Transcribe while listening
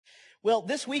Well,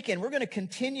 this weekend we're going to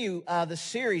continue the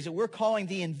series that we're calling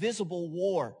The Invisible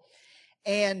War.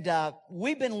 And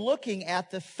we've been looking at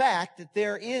the fact that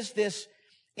there is this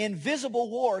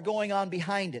invisible war going on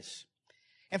behind us.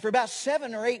 And for about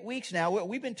 7 or 8 weeks now,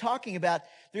 we've been talking about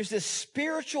there's this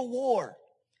spiritual war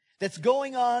that's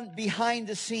going on behind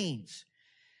the scenes.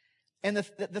 And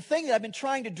the thing that I've been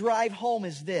trying to drive home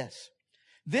is this.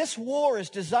 This war is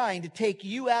designed to take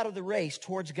you out of the race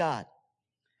towards God.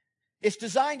 It's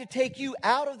designed to take you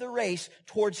out of the race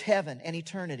towards heaven and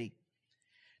eternity.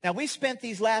 Now, we spent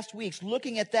these last weeks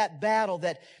looking at that battle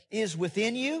that is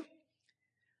within you,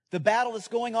 the battle that's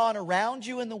going on around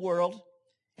you in the world,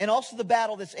 and also the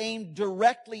battle that's aimed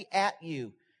directly at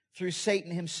you through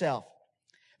Satan himself.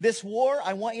 This war,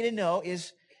 I want you to know,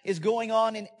 is going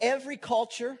on in every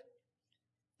culture,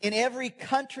 in every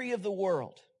country of the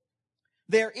world.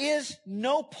 There is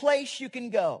no place you can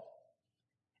go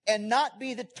and not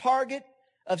be the target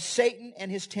of Satan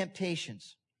and his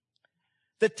temptations.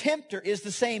 The tempter is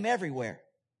the same everywhere.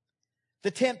 The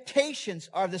temptations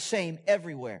are the same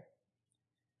everywhere.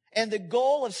 And the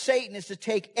goal of Satan is to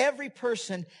take every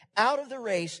person out of the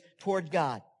race toward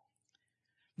God.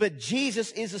 But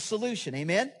Jesus is a solution.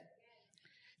 Amen?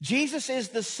 Jesus is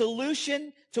the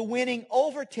solution to winning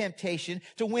over temptation,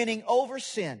 to winning over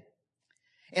sin.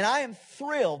 And I am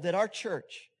thrilled that our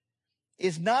church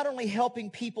is not only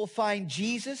helping people find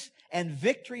Jesus and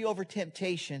victory over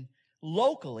temptation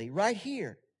locally, right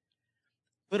here,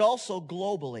 but also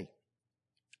globally.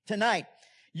 Tonight,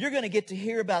 you're going to get to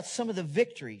hear about some of the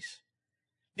victories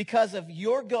because of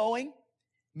your going.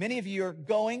 Many of you are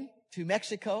going to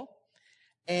Mexico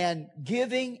and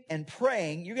giving and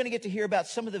praying. You're going to get to hear about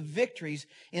some of the victories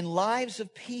in lives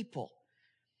of people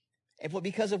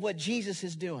because of what Jesus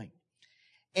is doing.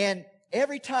 And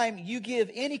every time you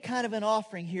give any kind of an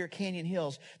offering here at Canyon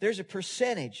Hills, there's a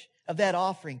percentage of that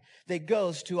offering that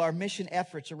goes to our mission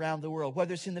efforts around the world,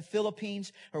 whether it's in the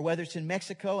Philippines or whether it's in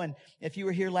Mexico. And if you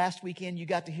were here last weekend, you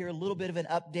got to hear a little bit of an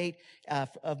update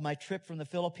of my trip from the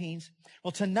Philippines.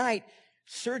 Well, tonight,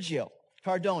 Sergio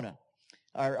Cardona,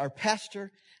 our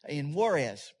pastor in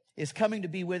Juarez, is coming to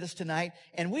be with us tonight.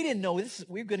 And we didn't know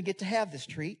we were going to get to have this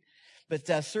treat. But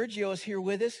Sergio is here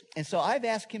with us. And so I've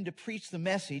asked him to preach the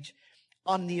message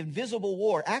on the invisible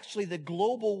war, actually the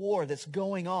global war that's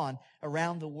going on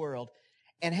around the world,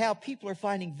 and how people are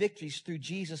finding victories through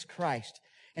Jesus Christ.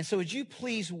 And so would you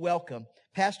please welcome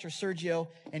Pastor Sergio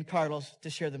and Carlos to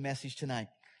share the message tonight.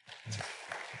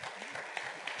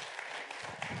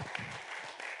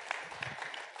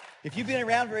 If you've been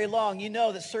around very long, you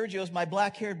know that Sergio is my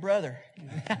black-haired brother.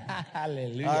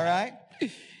 Hallelujah. All right?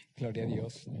 Gloria a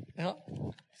Dios.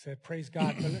 So praise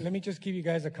God. But let me just give you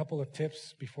guys a couple of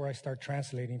tips before I start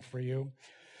translating for you.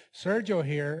 Sergio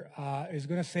here is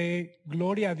going to say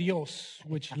Gloria a Dios,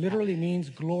 which literally means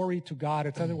glory to God.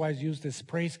 It's otherwise used as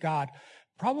praise God.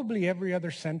 Probably every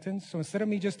other sentence. So instead of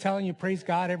me just telling you praise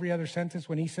God every other sentence,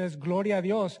 when he says Gloria a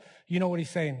Dios, you know what he's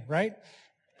saying, right?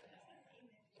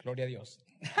 Gloria a Dios.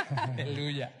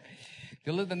 Aleluya.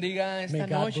 Dios les bendiga esta May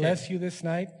God noche. bless you this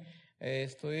night.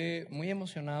 Estoy muy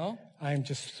emocionado I am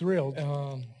just thrilled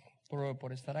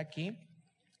por estar aquí.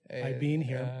 by being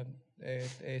here.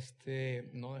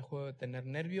 No dejo de tener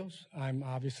nervios. I'm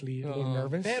obviously a little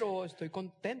nervous, Pero estoy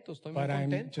contento, estoy muy but I'm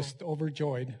contento just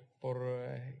overjoyed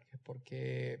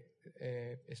porque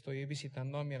estoy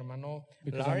visitando a mi hermano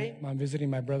because Larry. I'm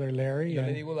visiting my brother Larry. Yo le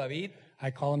And digo David,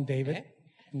 I call him David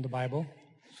from the Bible.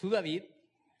 su David,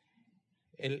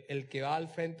 el que va al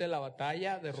frente de la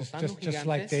batalla, derrotando Just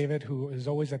like gigantes. David, who is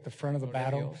always at the front of the Gloria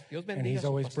a battle, Dios. Dios and bendiga he's su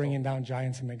always pastor. bringing down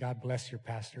giants, and may God bless your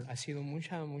pastor. Ha sido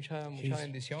mucha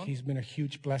bendición. He's been a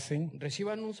huge blessing.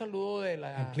 Reciban un saludo de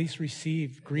And please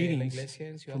receive greetings iglesia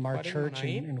en Ciudad from our Juárez, church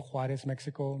Manaim. in Juarez,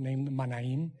 Mexico, named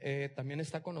Manaim. También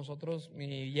está con nosotros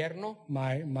mi yerno,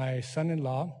 My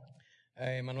son-in-law,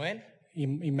 Manuel.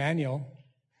 Emmanuel,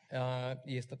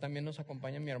 Y también nos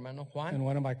acompaña mi hermano Juan. and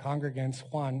one of my congregants,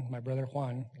 Juan, my brother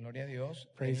Juan. Gloria a Dios.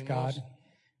 Praise God.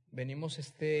 Venimos a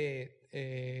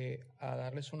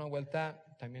darles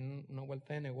también una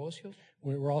vuelta de negocios,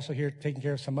 We're also here taking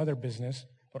care of some other business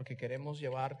porque queremos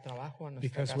llevar trabajo a nuestra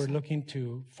because casa. we're looking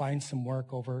to find some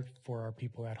work over for our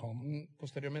people at home.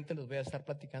 Posteriormente les voy a estar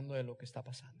platicando de lo que está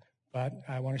pasando. But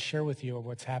I want to share with you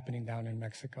what's happening down in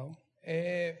Mexico.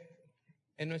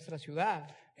 En nuestra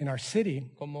ciudad, In our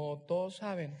city, como todos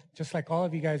saben, just like all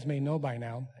of you guys may know by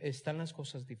now, están las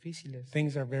cosas difíciles,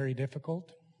 things are very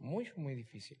difficult, muy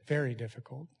difíciles. very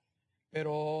difficult.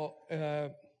 Pero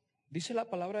dice la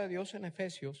palabra de Dios en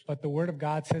Efesios But the Word of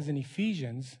God says in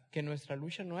Ephesians que nuestra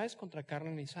lucha no es contra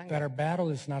carne ni that sangre, our battle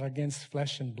is not against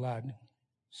flesh and blood,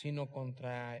 sino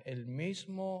contra el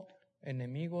mismo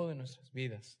enemigo de nuestras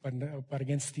vidas. but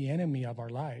against the enemy of our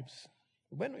lives.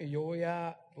 Bueno, y yo voy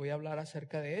a hablar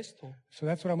acerca de esto, So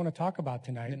that's what I'm going to talk about de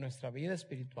tonight, nuestra vida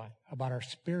espiritual, about our de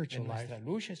spiritual life nuestra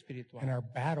lucha and espiritual. our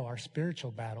battle, our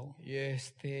spiritual battle. Y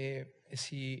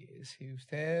si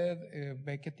usted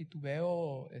ve que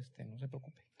titubeo, no se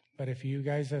preocupe. But if you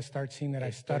guys start seeing that I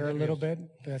Estoy stutter a little nervioso.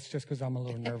 bit, that's just because I'm a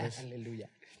little nervous. Aleluya.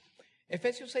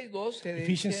 Efesios 6:2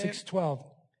 Ephesians dice, 6:12.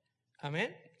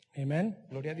 amén, Amen.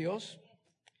 gloria a Dios.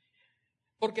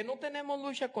 Porque no tenemos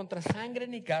lucha contra sangre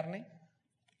ni carne,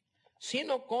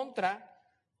 sino contra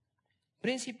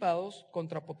principados,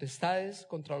 contra potestades,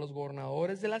 contra los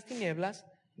gobernadores de las tinieblas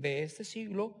de este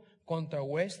siglo, contra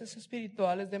huestes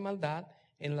espirituales de maldad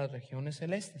en las regiones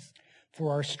celestes.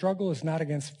 For our struggle is not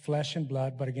against flesh and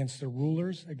blood, but against the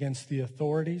rulers, against the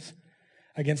authorities,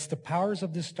 against the powers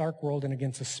of this dark world, and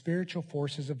against the spiritual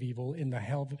forces of evil in the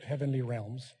heavenly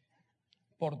realms.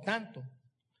 Por tanto,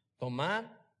 tomad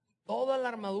toda la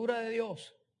armadura de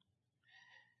Dios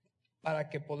para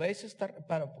que podáis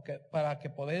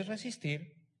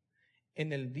resistir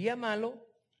en el día malo,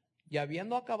 y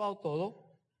habiendo acabado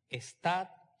todo, estad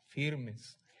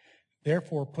firmes.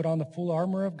 Therefore, put on the full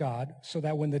armor of God, so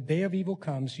that when the day of evil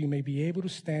comes, you may be able to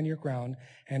stand your ground,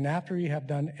 and after you have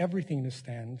done everything to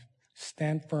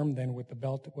stand firm then with the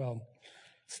belt. Well,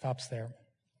 it stops there.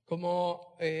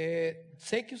 Como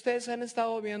sé que ustedes han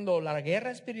estado viendo la guerra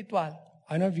espiritual,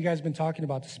 I know if you guys have been talking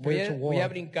about the spiritual voy a war,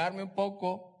 brincarme un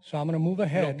poco so I'm going to move lo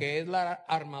ahead que es la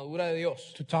armadura de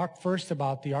Dios. to talk first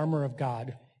about the armor of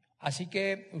God. Así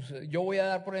que yo voy a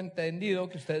dar por entendido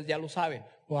que ustedes ya lo saben.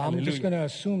 Well, I'm just Aleluya. going to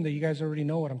assume that you guys already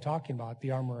know what I'm talking about,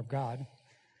 the armor of God.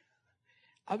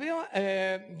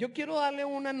 Yo quiero darle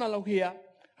una analogía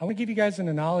I want to give you guys an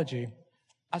analogy,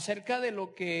 acerca de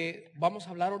lo que vamos a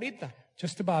hablar ahorita.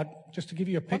 just to give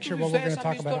you a ¿Cuántos picture de of what we're going ustedes to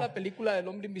han talk visto la about. película del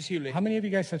hombre invisible? How many of you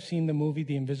guys have seen the movie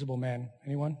The Invisible Man?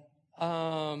 Anyone?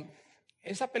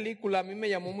 Esa película a mí me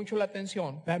llamó mucho la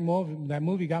atención That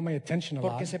movie got my attention a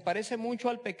lot porque se parece mucho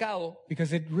al pecado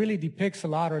because it really depicts a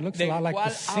lot, or it looks a del lot like the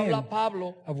cual sin habla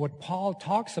Pablo of what Paul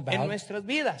talks en about nuestras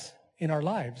vidas. in our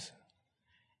lives.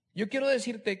 Yo quiero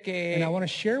decirte And I want to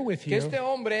share with que you este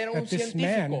hombre era un that this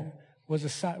científico. man was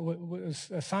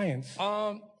a science.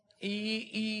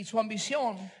 Y su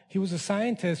ambición He was a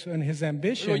scientist, and his lo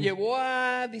ambition llevó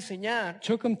a diseñar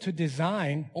took him to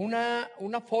design una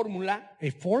fórmula a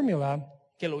formula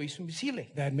que lo hizo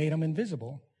invisible. that made him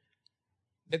invisible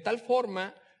De tal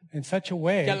forma in such a que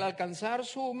way al alcanzar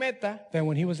su meta, that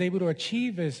when he was able to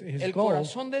achieve his el goal,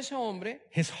 corazón de ese hombre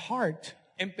his heart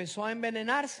empezó a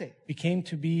envenenarse became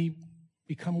to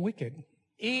become wicked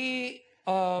y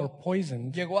or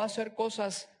poisoned, llegó a hacer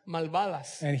cosas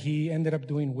malvadas. and he ended up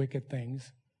doing wicked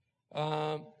things.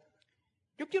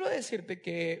 Yo quiero decirte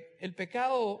que el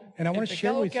pecado, And I el want to share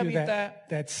pecado with que you habita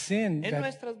that sin en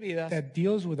nuestras vidas that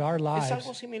deals with our es algo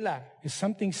lives similar. is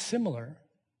something similar.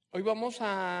 Hoy vamos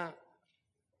a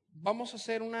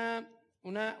hacer una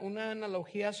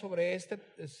analogía sobre este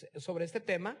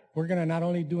tema. We're going to not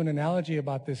only do an analogy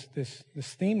about this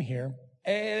theme here.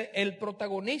 El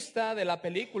protagonista de la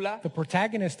película The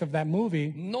protagonist of that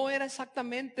movie, no era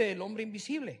exactamente el hombre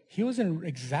invisible. he wasn't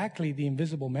exactly the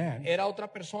invisible man. Era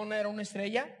otra persona, era una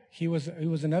estrella. He was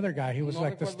another guy. He was No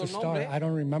like the recuerdo el star. nombre. I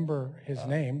don't remember his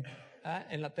name.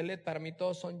 En la tele para mí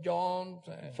todos son John.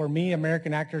 For me,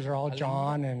 American actors are all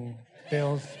John and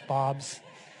Bills, Bobs.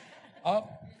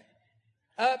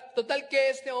 Total que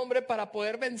este hombre, para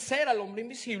poder vencer al hombre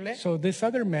invisible, So this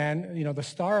other man, the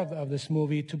star of this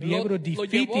movie, to be Lo- able to lo defeat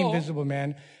the llevó invisible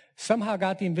man, somehow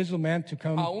got the invisible man to a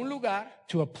come un lugar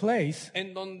to a place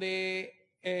en donde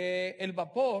el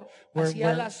vapor Where- hacía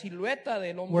where- la silueta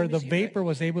del hombre where the invisible. vapor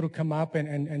was able to come up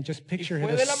and just picture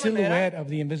fue the de la manera silhouette of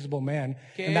the invisible man.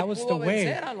 que And that was the pudo way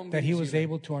vencer al hombre that he was invisible.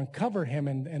 able to uncover him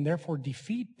and therefore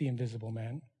defeat the invisible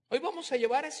man. Hoy vamos a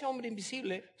llevar a ese hombre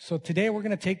invisible So today we're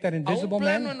going to take that a un invisible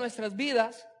plano en man nuestras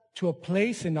vidas to a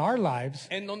place in our lives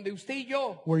en donde usted y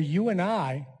yo where you and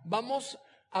I, vamos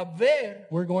a ver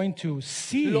we're going to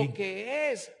see lo que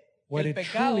es what el it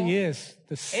pecado truly is,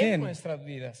 the en sin nuestras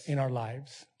vidas. in our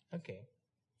lives. Okay.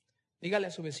 Dígale a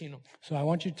su vecino, So I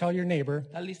want you to tell your neighbor,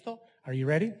 ¿está listo? are you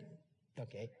ready?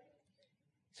 Okay.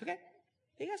 ¿Es okay?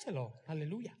 Dígaselo.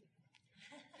 Aleluya.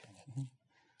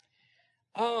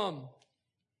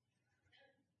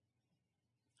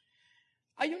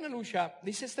 Hay una lucha,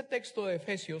 dice este texto de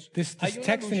Efesios, This hay una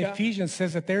text in lucha. Ephesians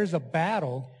says that there's a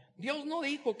battle. Dios no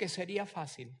dijo que sería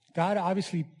fácil. God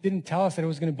obviously didn't tell us that it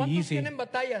was going to be ¿Cuántos easy. tienen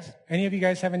batallas? Any of you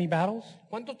guys have any battles?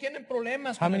 ¿Cuántos tienen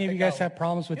problemas How con many el of you guys pecado? have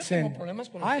problems with Yo tengo sin? problemas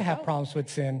con el I have pecado. problems with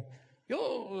sin.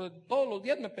 Yo todos los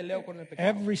días me peleo con el pecado.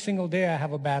 Every single day I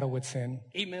have a battle with sin.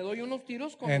 Y me doy unos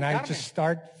tiros con And mi I carne. just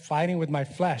start fighting with my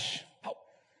flesh.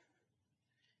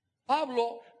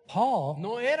 Pablo Paul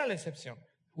no era la excepción.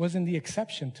 wasn't the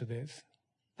exception to this.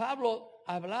 Pablo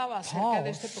hablaba acerca Paul de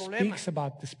este problema. speaks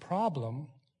about this problem.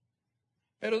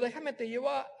 Pero déjame te llevo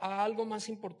a algo más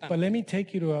importante. But let me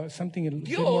take you to something a bit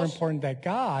Dios more important, that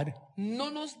God No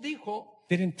nos dijo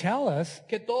didn't tell us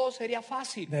que todo sería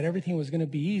fácil. that everything was going to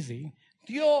be easy.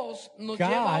 Dios nos God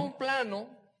lleva a un plano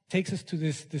Takes us to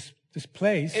this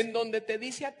place, en donde te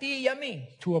dice a ti y a mí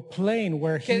to a plane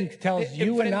where He que tells te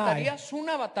you and I enfrentarías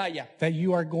una batalla. that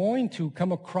you are going to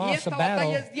come Y across a esta battle,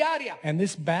 batalla es diaria. and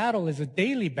this battle is a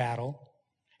daily battle.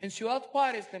 En Ciudad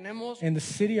Juárez tenemos In the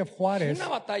city of Juarez, una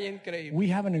batalla increíble. we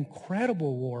have an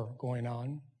incredible war going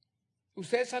on.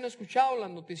 Ustedes han escuchado las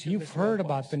noticias de You've Ciudad heard Juárez.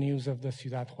 about the news of the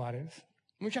Ciudad Juarez.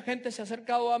 Mucha gente se ha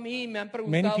acercado a mí y me han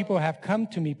Many preguntado, people have come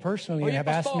to me personally and Oye, have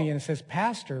asked me pastor. and says,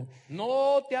 Pastor,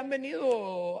 ¿no te han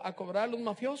venido a cobrar los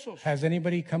mafiosos? has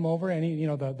anybody come over? Any,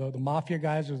 the mafia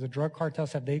guys or the drug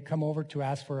cartels, have they come over to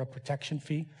ask for a protection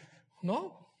fee?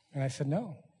 No. And I said,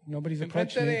 no, nobody's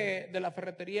approached Enfrente me. de la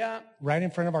ferretería, Right in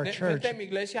front of our church, enfrente de mi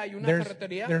iglesia hay una there's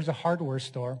ferretería. a hardware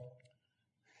store,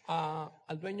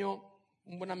 Al dueño,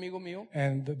 un buen amigo mío,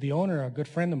 and the owner, a good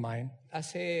friend of mine,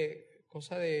 hace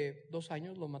cosa de 2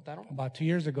 años lo mataron. about 2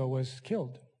 years ago was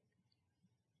killed.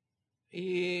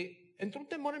 Y entró un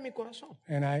temor en mi corazón.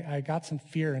 And I got some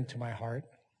fear into my heart.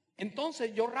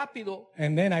 Entonces yo rápido,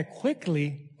 And then I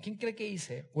quickly, ¿quién cree que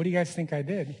hice? what do you guys think I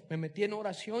did? Me metí en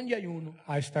oración y ayuno.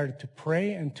 I started to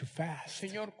pray and to fast.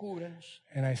 Señor, cúbrenos.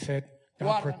 And I said, God,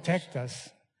 Guárdanos. protect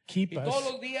us, keep Y todos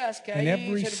us. los días que And hay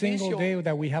every single servicio, day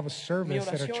that we have a mi service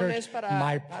at our oración church, es para,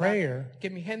 my para prayer,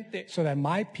 que mi gente so that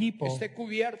my people esté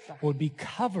cubierta would be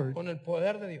covered con el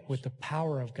poder de Dios. with the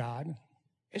power of God.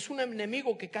 Es un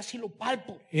enemigo que casi lo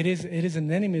palpo, It is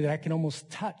an enemy that I can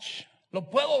almost touch. lo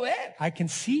puedo ver. I can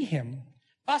see him.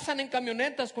 Pasan en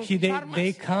camionetas con sus They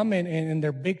armas, come in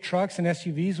their big trucks and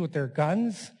SUVs with their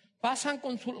guns, pasan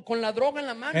con la droga en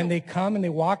la mano. and they come and they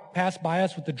walk past by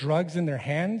us with the drugs in their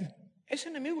hand. Ese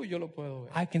enemigo yo lo puedo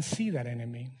ver. I can see that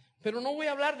enemy. Pero no voy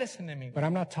a hablar de ese enemigo. But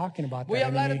I'm not talking about Voy a that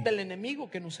hablar enemy. del enemigo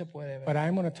que no se puede ver. But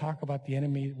I'm going to talk about the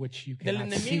enemy which you Del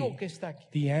cannot see. enemigo que está aquí.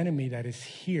 The enemy that is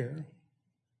here.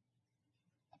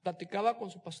 Platicaba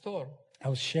con su pastor I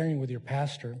was sharing with your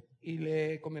pastor, y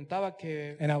le comentaba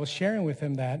que and I was sharing with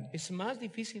him that es más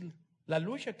difícil la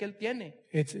lucha que él tiene,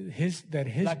 it's his la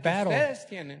que battle, ustedes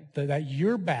tienen, that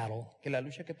your battle que la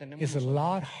lucha que tenemos is a nosotros.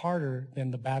 lot harder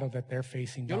than the battle that they're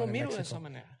facing Yo down lo in miro de esa Mexico.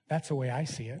 manera. That's the way I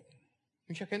see it.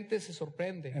 Mucha gente se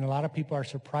sorprende And a lot of people are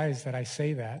surprised that I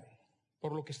say that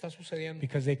por lo que está sucediendo.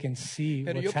 because they can see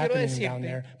Pero what's yo quiero happening down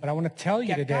decirte there. But I want to tell Que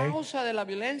you a today causa de la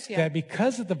violencia, that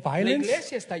because of the la violence,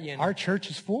 iglesia está llena. our church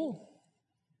is full.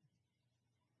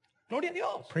 Gloria a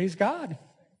Dios. Praise God.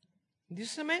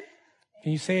 ¿Dices amén?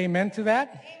 Can you say amen to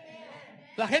that?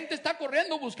 La gente está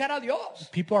corriendo a buscar a Dios.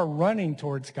 People are running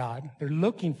towards God. They're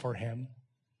looking for Him.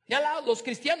 Ya los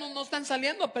cristianos no están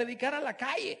saliendo a predicar a la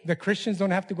calle. The Christians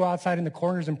don't have to go outside in the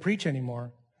corners and preach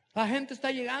anymore. La gente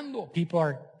está llegando. People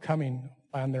are coming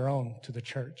on their own to the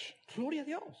church. Gloria a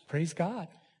Dios. Praise God.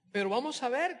 Pero vamos a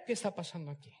ver qué está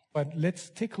pasando aquí. But let's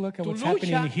take a look at Tu what's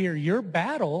lucha- happening here. Your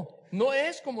battle No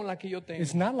es como la que yo tengo.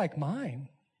 is not like mine.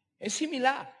 Es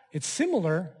similar, It's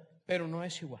similar, pero no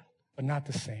es igual. but not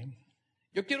the same.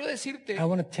 Yo quiero decirte I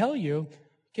want to tell you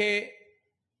que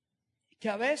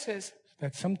a veces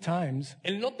that sometimes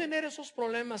el no tener esos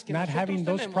problemas que not having nosotros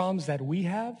those tenemos problems that we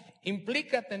have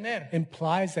implica tener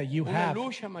implies that you una have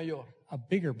lucha mayor. a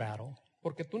bigger battle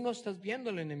Porque tú no estás viendo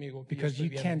el enemigo que yo because estoy you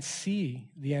viendo. can't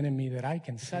see the enemy that I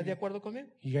can see. ¿Estás de acuerdo conmigo?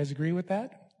 You guys agree with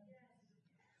that?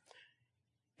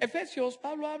 Efesios,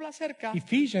 Pablo habla acerca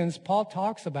Ephesians, Paul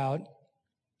talks about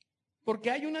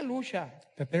porque hay una lucha.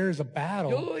 that there is a Yo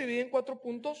battle, lo dividí en 4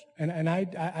 puntos. and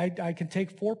I can take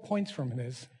 4 points from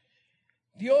this.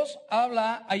 Dios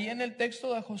habla ahí en el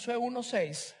texto de Josué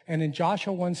 1:6. And in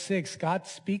Joshua 1:6, God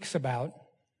speaks about,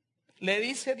 Le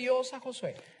dice Dios a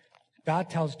Josué. God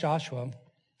tells Joshua,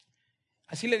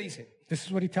 Así le dice. this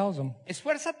is what he tells him,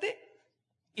 Esfuérzate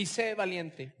y sé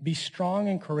valiente, be strong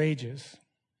and courageous,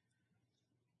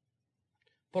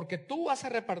 porque tú vas a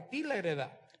repartir la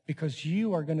heredad. because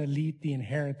you are going to lead the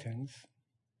inheritance.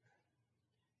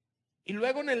 Y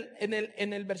luego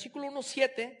en el versículo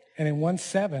 1:7 And in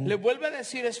 1:7, le vuelve a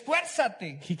decir,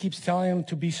 esfuérzate he keeps telling him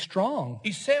to be strong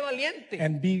y sé valiente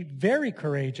and be very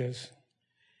courageous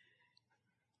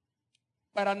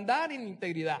para andar en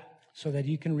integridad. so that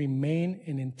you can remain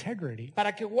in integrity,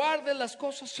 para que guardes las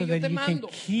cosas so que yo that te you can mando,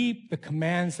 keep the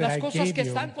commands that las I cosas gave que you,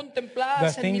 están the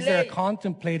contempladas en mi things that are ley.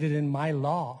 contemplated in my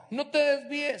law. No te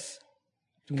desvíes.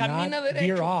 Do Camina not derecho.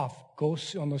 veer off. Go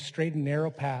on the straight and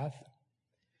narrow path.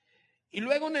 Y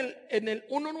luego en el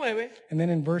 1:9, And then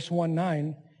in verse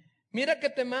 1:9, mira que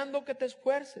te mando que te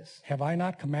esfuerces have I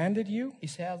not commanded you? y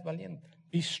seas valiente,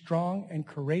 Be strong and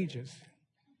courageous,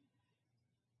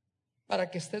 para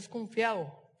que estés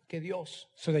confiado que Dios.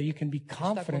 so that you can be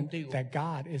confident contigo. that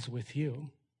God is with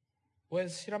you.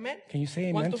 ¿Puedes decir amén? Can you say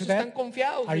amen ¿Cuántos to están that?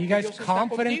 confiados Are de you que guys Dios está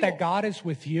confident that contigo? God is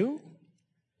with you?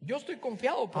 Yo estoy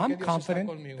confiado porque I'm Dios está confident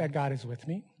conmigo. that God is with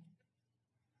me.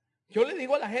 Yo le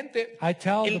digo a la gente, I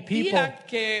tell the el people día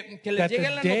que les That llegue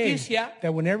the la day, noticia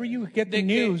that whenever you get the de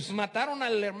que news, mataron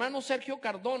al hermano Sergio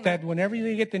Cardona, that whenever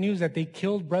you get the news that they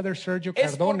killed brother Sergio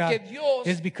es Cardona, porque Dios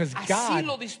is because así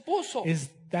lo God dispuso.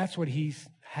 that's what He's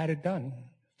had it done.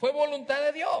 Fue voluntad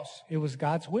de Dios. It was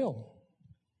God's will.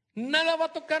 Nada va a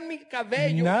tocar mi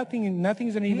cabello.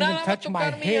 Nothing's going to even Nada va a touch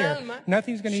my tocar mi hair. alma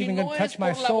Nothing's going to si even no gonna es touch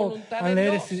my por la soul voluntad de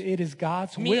unless Dios. it is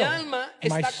God's Mi will. alma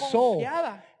My está soul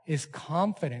confiada is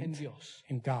confident en Dios.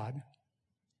 in God.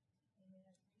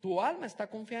 ¿Tu alma está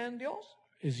confiada en Dios?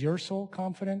 Is your soul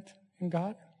confident in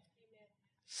God?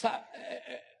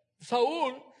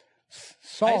 Saúl,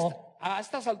 Saul, a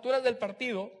estas alturas del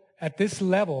partido, at this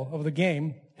level of the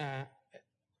game,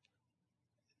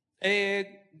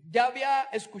 ya había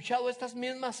escuchado estas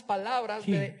mismas palabras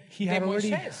he de had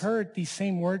already Moisés. heard these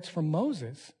same words from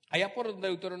Moses. Allá por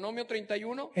Deuteronomio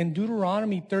 31, In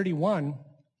Deuteronomy 31,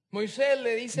 Moisés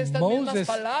le dice estas mismas Moses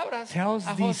palabras tells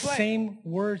a these Josué. same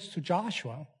words to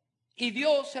Joshua, Y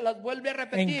Dios se las vuelve a and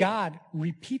repetir. God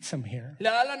repeats them here. Le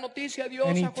da la noticia a Dios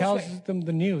And He a tells Josué. them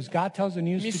the news. God tells the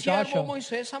news Mi to siervo Joshua,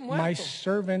 Moisés ha my muerto.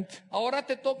 servant Ahora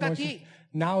te toca a Moses, ti.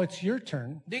 now it's your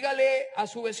turn. Dígale a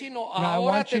su vecino, Now I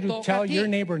ahora want you te to toca tell a your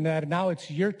ti. neighbor that now it's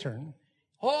your turn.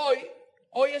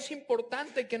 Hoy es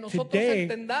importante que nosotros Today,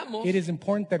 entendamos it is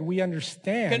important that we que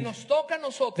understand nos toca a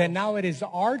nosotros that now it is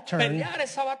our turn pelear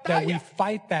esa that we batalla.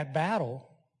 fight that battle.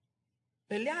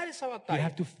 Pelear esa We batalla.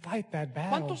 have to fight that battle.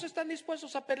 ¿Cuántos están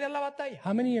dispuestos a pelear la batalla?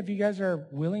 How many of you guys are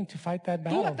willing to fight that Tu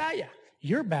battle? batalla.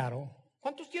 Your battle.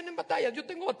 ¿Cuántos tienen batallas? Yo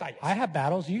tengo batallas. I have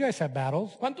battles. You guys have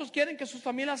battles. ¿Cuántos quieren que sus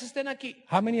familias estén aquí?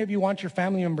 How many of you want your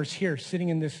family members here sitting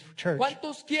in this church?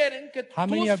 ¿Cuántos quieren que How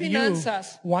many tus of you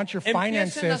finanzas want your empiecen a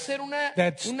finances hacer una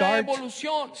that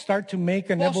evolución? start to make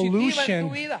an positiva en tu evolution,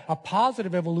 vida? a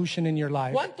positive evolution in your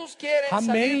life? ¿Cuántos quieren How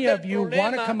many salir of del you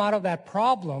want to come problema, out of that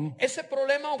problem, ese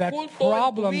problema that oculto en tu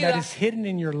problem that vida is hidden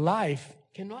in your life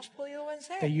que no has podido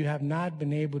that vencer? you have not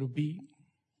been able to beat?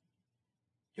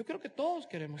 Yo creo que todos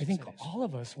queremos I think hacer eso. all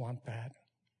of us want that.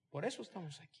 Por eso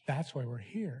estamos aquí. That's why we're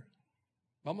here.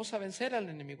 Vamos a vencer al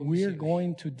enemigo We're invisible.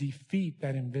 going to defeat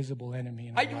that invisible enemy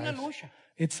in our Hay una lives. lucha,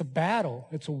 It's a battle.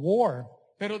 It's a war.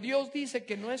 pero Dios dice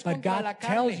que no es But contra la God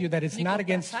carne, tells you that it's ni not contra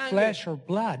against sangre. flesh or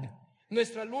blood.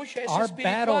 Nuestra lucha es Our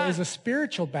battle espiritual. is a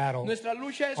spiritual battle. Nuestra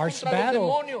lucha es Our contra battle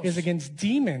los demonios. is against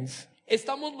demons.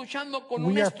 Estamos luchando con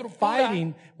We una are estructura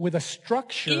fighting with a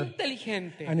structure,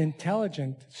 inteligente. an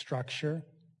intelligent structure.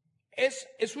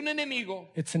 Es un enemigo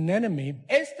It's an enemy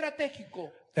estratégico.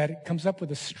 that comes up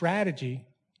with a strategy.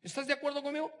 ¿Estás de acuerdo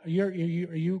conmigo? Are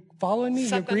you following me?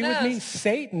 You agree with me? Satanás.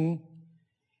 Satan,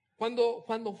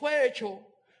 Cuando fue hecho,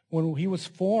 when he was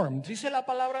formed, dice la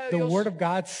palabra de the Dios Word of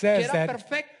God que says era that,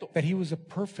 perfecto. that he was a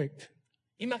perfect.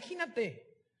 Imagínate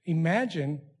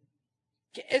Imagine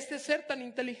que este ser tan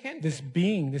inteligente, this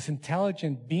being, this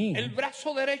intelligent el being.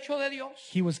 brazo derecho de Dios,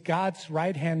 He was God's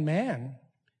right-hand man.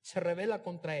 se rebela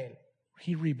contra él.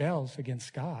 He rebels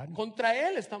against God. Contra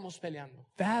él estamos peleando.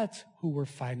 That's who we're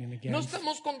fighting No against.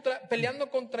 estamos peleando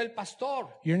contra el pastor.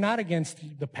 You're not against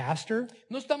the pastor.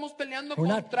 No estamos peleando We're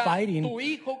not contra fighting tu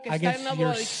hijo que está en against la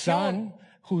your drogadicción. son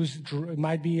who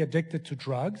might be addicted to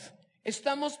drugs.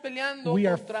 Estamos peleando We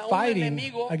are contra un fighting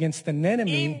enemigo against an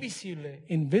enemy, invisible.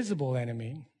 invisible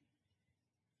enemy.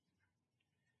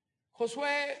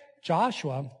 Josué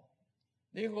Joshua,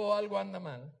 dijo algo anda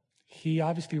mal. he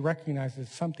obviously recognized that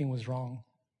something was wrong.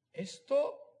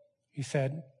 Esto He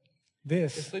said,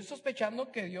 this estoy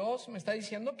sospechando que Dios me está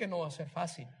diciendo que no va a ser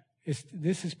fácil.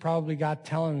 this is probably God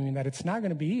telling me that it's not going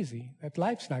to be easy, that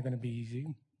life's not going to be easy.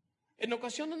 En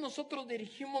ocasiones nosotros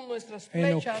dirigimos nuestras And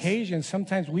flechas occasions,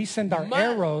 sometimes we send our mal.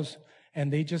 arrows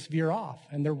and they just veer off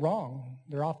and they're wrong.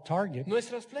 They're off target.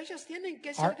 Nuestras flechas tienen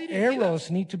que ser Our dirigidas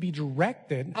arrows need to be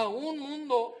directed a un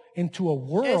mundo into a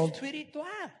world, espiritual.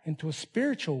 into a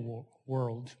spiritual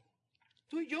world.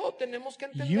 Tú y yo tenemos que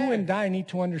You and entender I need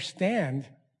to understand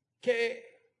que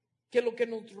lo que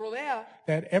nos rodea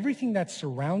that everything that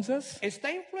surrounds us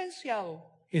está influenciado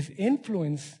is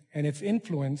influenced, and it's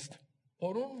influenced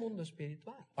por un mundo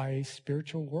espiritual. by a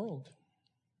spiritual world.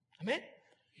 Amén.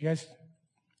 You guys,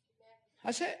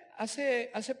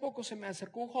 Hace poco se me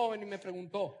acercó un joven y me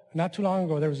preguntó, not too long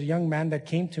ago, there was a young man that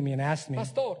came to me and asked me,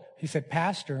 Pastor, he said,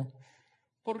 Pastor,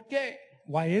 ¿por qué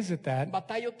why is it that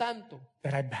batallo tanto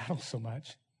I battle so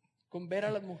much? con ver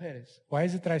a las mujeres? Why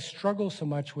is it that I struggle so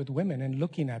much with women and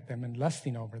looking at them and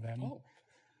lusting over them?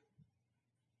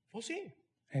 Oh, sí.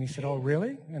 And he said, oh,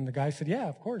 really? And the guy said, yeah,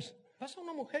 of course. Pasa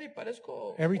una mujer y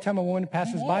parezco Every time a woman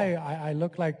passes by, I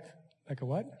look like a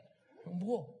what? un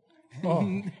búho.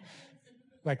 Oh,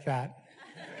 like that.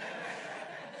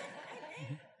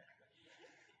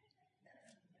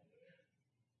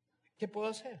 ¿Qué puedo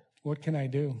hacer? What can I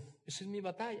do? Esa es mi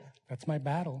batalla. That's my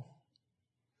battle.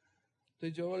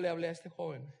 Entonces yo le hablé a este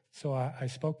joven. So I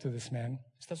spoke to this man,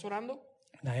 ¿Estás orando?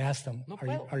 and I asked him, No are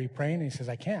you, puedo. are you praying? And he says,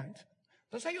 I can't.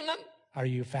 ¿Estás ayunando? Are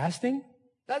you fasting?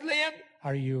 ¿Estás leyendo?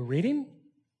 Are you reading?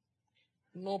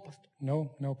 No, pastor.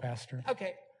 No, pastor. Ok,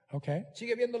 Okay.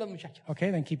 sigue viendo las muchachas. Okay,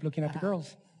 then keep looking at the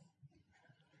girls.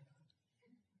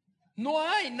 No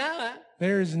hay nada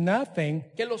There's nothing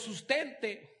que lo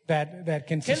sustente that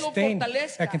can Que lo sustain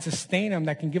fortalezca him,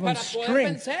 that can give him para poder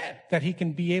strength, vencer. that he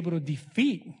can be able to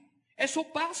defeat. Eso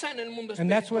pasa en el mundo And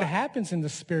that's what espiritual. happens in the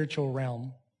spiritual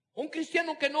realm. Un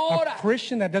cristiano que no A ora,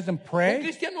 Christian that doesn't un pray,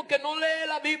 cristiano que no lee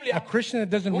la Biblia, a Christian that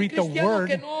doesn't un read the cristiano word,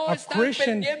 que no a está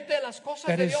Christian pendiente de las cosas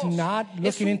that de is Dios, not es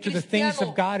looking un into the things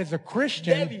cristiano of God is a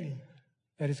Christian débil.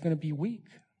 that is going to be weak.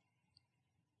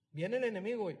 Viene el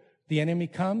enemigo y The enemy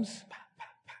comes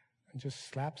and just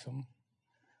slaps him.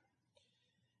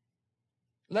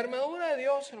 la armadura de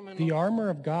Dios, hermano. The armor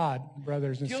of God,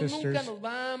 brothers and Dios sisters, nunca nos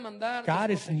va a mandar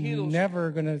God is desprotegidos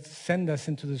never going to send us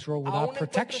into this world a un without encuentro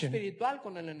protection. espiritual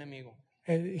con el enemigo.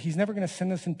 He's never going to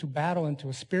send us into battle, into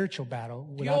a spiritual battle,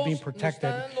 without being Dios nos protected.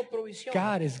 está dando provisión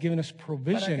God is giving us para que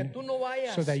provision tú no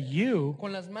vayas so that you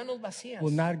con las manos vacías.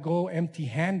 will not go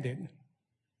empty-handed.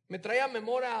 Me trae a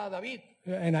memoria a David.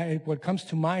 And what comes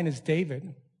to mind is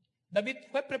David. David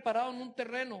fue preparado en un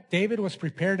terreno David was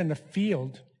prepared in a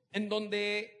field, en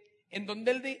donde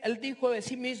él dijo de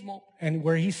sí mismo, and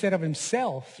where he said of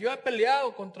himself, yo he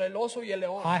peleado contra el oso y el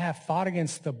león. I have fought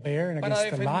against the bear and Para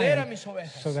against the defender a lion mis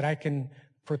ovejas. so that I can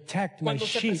protect my Cuando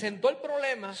se sheep. presentó el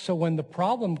problema, So when the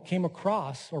problem came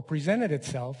across or presented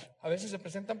itself, a veces se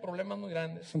presentan problemas muy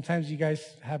grandes. sometimes you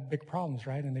guys have big problems,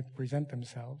 right? And they present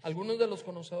themselves. Algunos de los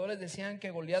conocedores decían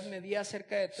que Goliat medía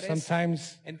cerca de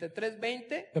Sometimes entre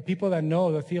 3:20 the people that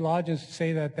know, the theologians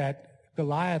say that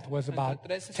Goliath was about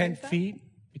 10 360? feet,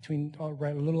 between a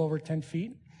little over 10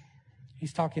 feet.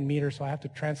 He's talking meters, so I have to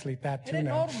translate that too Era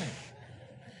now. enorme.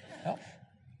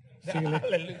 Síguele.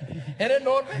 Aleluya. Era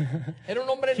enorme. Era un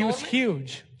hombre He was enorme.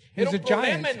 huge. He Era was a un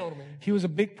problema giant. enorme. He was a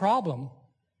big problem.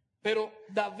 Pero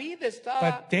David estaba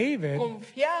But David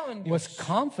confiado en was Dios.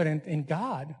 confident in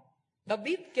God.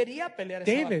 David quería pelear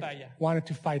esa David batalla. wanted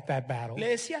to fight that battle. Le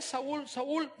decía a Saúl,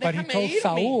 Saúl, But he déjame told irme.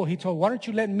 Saul, why don't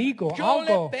you let me go? Yo I'll le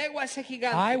go. pego a ese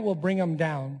gigante. I will bring him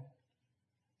down.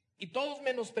 Y todos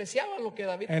menospreciaban lo que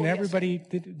David And podía hacer. everybody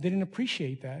didn't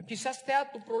appreciate that. Quizás sea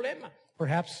tu problema.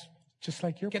 Perhaps just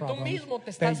like your Que tú problem, mismo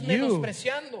te estás that you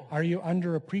menospreciando. are you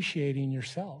underappreciating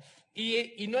yourself,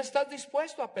 Y no estás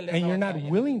dispuesto a pelear and la you're not batalla.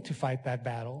 willing to fight that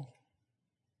battle.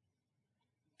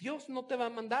 Dios no te va a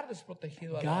mandar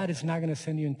desprotegido a la God batalla. is not going to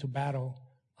send you into battle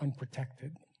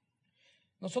unprotected.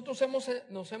 Nosotros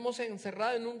nos hemos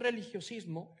encerrado en un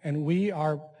religiosismo. And we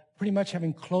are pretty much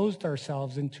having closed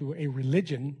ourselves into a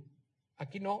religion,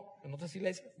 Aquí no, en otras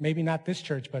iglesias. maybe not this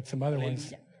church, but some other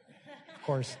ones, of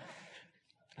course.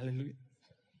 Aleluya.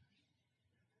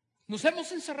 Nos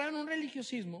hemos encerrado en un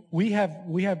religiosismo We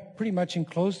have pretty much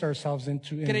enclosed ourselves in this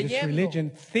Creyendo.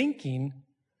 religion, thinking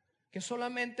que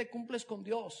solamente cumples con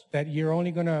Dios that you're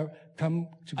only going to come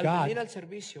to al God, venir al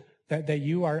servicio. that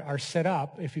you are set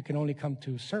up if you can only come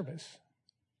to service.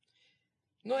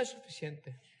 No es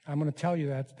suficiente. I'm going to tell you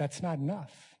that that's not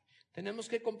enough. Tenemos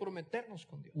que comprometernos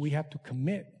con Dios. We have to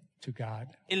commit to God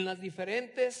En los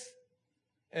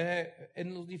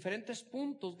diferentes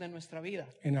puntos de nuestra vida.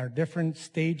 in our different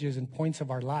stages and points of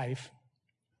our life,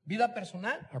 Vida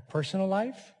personal, our personal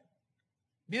life,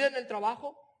 vida en el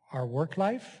trabajo, our work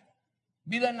life,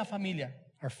 vida en la familia.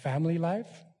 our family life.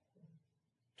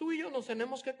 Tú y yo nos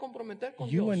tenemos que comprometer con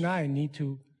You Dios and I need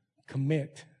to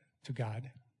commit to God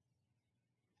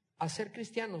a ser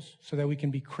cristianos. so that we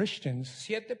can be Christians.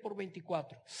 7 por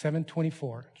 24.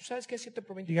 724. ¿Tú sabes qué es 7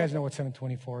 por You guys 24? know what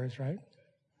 724 is, right?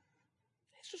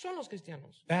 Esos son los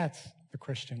cristianos. That's the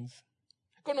Christians.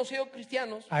 He conocido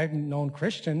cristianos I've known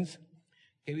Christians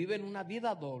que viven una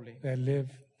vida doble. that live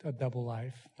a double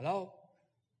life. Hello.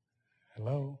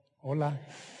 Hello. Hola.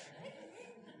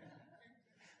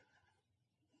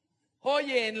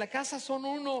 Oye, en la casa son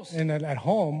unos. And at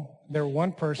home, they're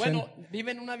one person. Bueno,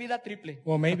 viven una vida triple.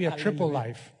 Well, maybe a triple Aleluya.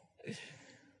 life.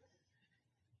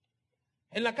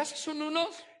 En la casa son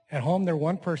unos. At home, they're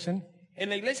one person. En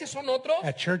la iglesia son otros.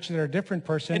 At church, they're a different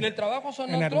person. En el trabajo son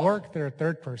And at otros. work, they're a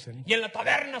third person. Y en la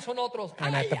taberna son otros.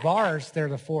 And Ay, at the ay, bars, they're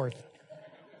the fourth.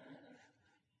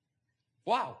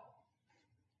 wow.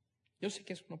 Yo sé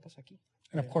que eso no pasa aquí.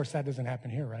 And of course, that doesn't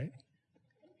happen here, right?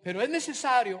 Pero es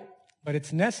necesario But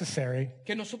it's necessary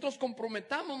que nosotros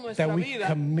comprometamos that nuestra we vida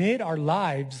commit our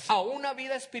lives a una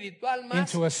vida espiritual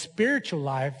más, into a spiritual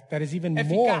life that is even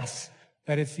more, eficaz,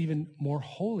 that is even more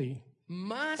holy,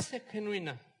 más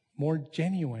genuina. more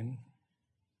genuine.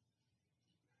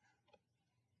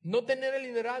 No tener el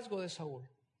liderazgo de Saúl.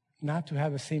 Not to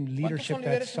have the same leadership son that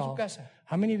líderes en su Saul. casa?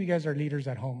 How many of you guys are leaders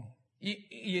at home?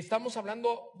 Y estamos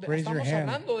hablando Raise your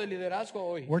hand. de liderazgo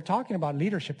hoy. We're talking about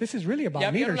leadership. This is really ¿Ya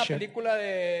about vieron la leadership. película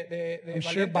de I'm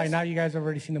sure by Valientes? now you guys have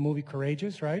already seen the movie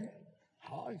Courageous, right?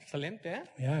 Oh, excelente, ¿eh?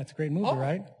 Yeah, it's a great movie, Oh,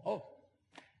 right? oh.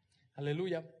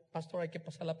 Aleluya. Pastor, hay que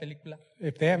pasar la película.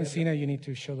 If they haven't seen it, you need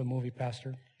to show the movie,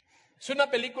 Pastor. Es una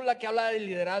película que habla del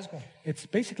liderazgo, It's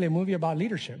basically a movie about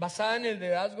leadership. basada en el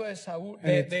liderazgo de Saúl,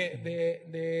 And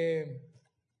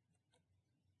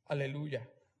aleluya,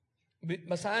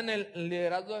 basada en el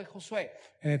liderazgo de Josué.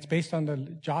 And it's based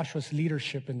on Joshua's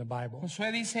leadership in the Bible.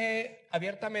 Josué dice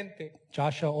abiertamente,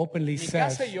 Joshua openly mi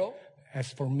says, casa y yo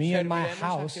as for me and my serviremos a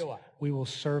house, Jehová. we will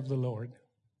serve the Lord.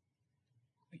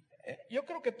 Yo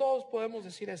creo que todos podemos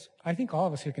decir eso. I think all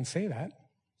of us here can say that.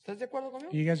 ¿Estás de acuerdo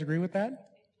conmigo? You guys agree with that?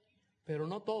 Pero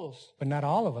no todos But not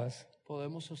all of us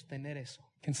podemos sostener eso.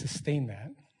 can sustain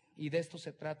that. Y de esto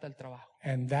se trata el trabajo.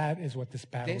 And that is what this De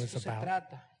battle is esto se about.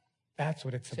 trata That's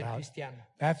what it's ser about. cristiano.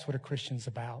 That's what a Christian's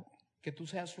about. Que tú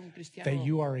seas un cristiano. That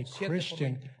you are a 7 por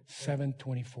Christian 20.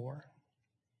 724.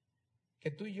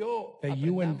 Que tú y yo That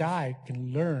you and aprendamos I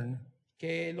can learn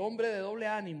que el hombre de doble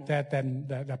ánimo,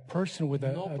 that person with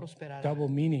No a prosperará. double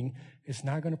meaning is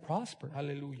not going to prosper.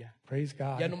 aleluya. Praise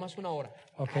God. Ya nomás una hora.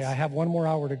 Okay, I have one more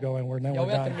hour to go and then Ya we're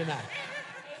voy a done. terminar.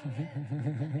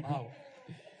 Wow.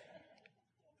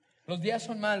 Los días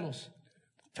son malos.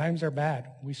 Times are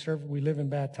bad. We live in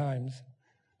bad times.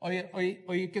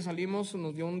 Hoy que salimos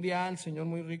nos dio un día el Señor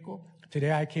muy rico,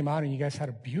 Today I came out and you guys had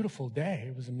a beautiful day.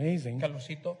 It was amazing.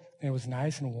 calorcito. And it was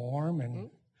nice and warm and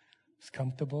it was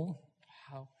comfortable.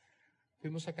 Wow.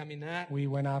 Fuimos a caminar. We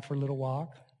went out for a little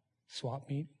walk, swap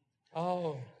meet.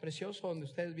 Oh, precioso donde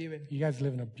ustedes viven. You guys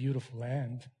live in a beautiful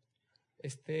land.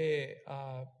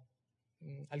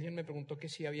 Alguien me preguntó que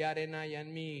si había arena allá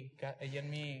en mi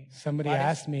Somebody Juárez.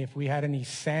 asked me if we had any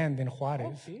sand in Oh,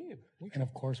 Juarez. sí, mucho. And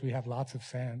of course, we have lots of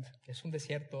sand. Es un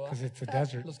desierto. ¿ah? Because it's a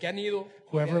desert. Los que han ido,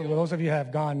 Whoever, gloria a Dios, those of you who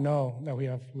have gone know that we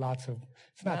have lots of,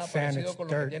 it's not nada sand, parecido it's con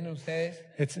lo que dirt. tienen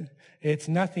ustedes. It's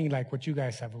nothing like what you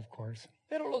guys have, of course.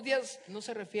 Pero los días no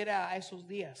se refiere a esos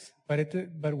días.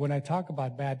 But when I talk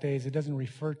about bad days, it doesn't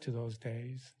refer to those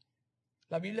days.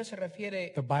 La Biblia se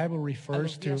refiere The Bible a refers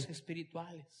los to días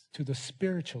espirituales. the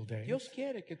spiritual days. Dios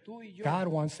quiere que tú y yo God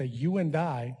wants that you and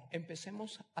I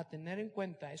empecemos a tener en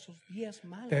cuenta esos días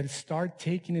malos. that start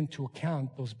taking into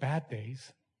account those bad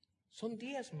days, Son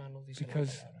días malos, dice la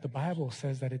because palabra. the Bible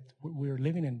says that we're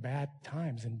living in bad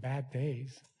times, in bad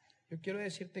days. Yo quiero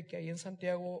decirte que ahí en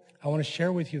Santiago I want to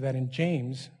share with you that in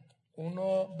James,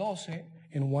 1:12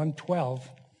 in 1:12,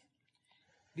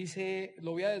 dice,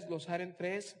 lo voy a desglosar en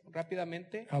 3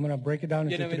 rápidamente. I'm going to break it down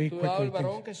into 3 Bienaventurado el quickly.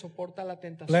 varón que soporta la Blessed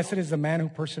tentación, is the man who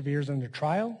perseveres under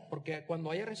trial, porque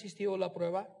cuando haya resistido la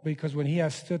prueba, because when he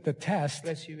has stood the test,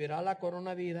 recibirá la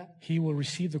corona de vida he will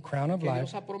receive the crown of que life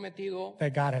Dios ha prometido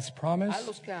that God has a promised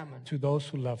los que aman. to those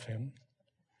who love him.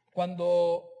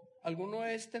 Cuando alguno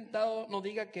es tentado, no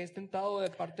diga que es tentado de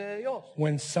parte de Dios,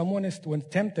 When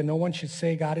tempted, no one should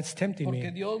say, God is tempting porque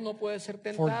me. Dios no puede ser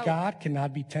For tentado, God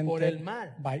cannot be por el tempted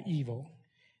mal. by evil,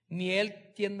 ni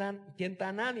él tienta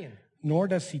a nadie, nor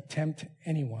does he tempt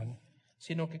anyone.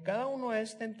 sino que cada uno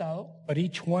es tentado But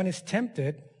each one is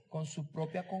tempted con su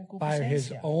propia by his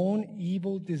concupiscencia own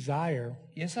evil desire.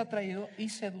 y es atraído y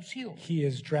seducido. He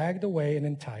is dragged away and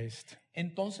enticed.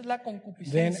 Entonces la Then,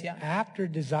 concupiscencia, after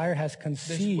desire has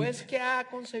conceived, después que ha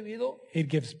concebido, it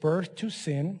gives birth to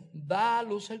sin, da a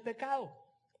luz el pecado.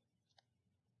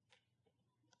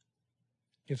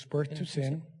 gives birth to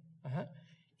sin, Ajá.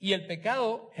 Y el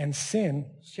pecado, and sin,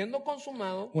 siendo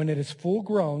consumado, when it is full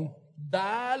grown,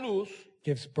 da a luz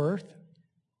gives birth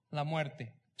la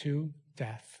muerte. to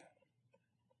death.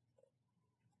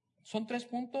 Son 3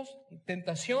 puntos: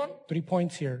 tentación, 3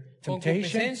 points here: temptation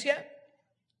concupiscencia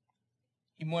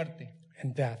y muerte.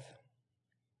 and death.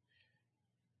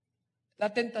 La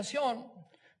tentación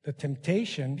The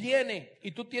temptation, viene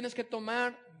y tú tienes que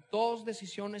tomar dos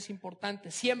decisiones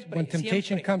importantes. Siempre, when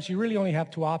temptation siempre. comes, you really only have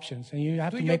two options, and you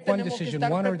have Tú to y yo make one tenemos que decision,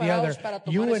 estar one or the other. preparados para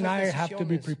tomar You and esas I have to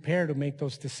be decisiones. prepared to make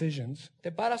those decisions.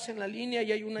 Te paras en la línea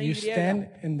y hay una You Y. stand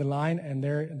in the line, and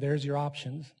there's your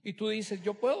options. Y tú dices,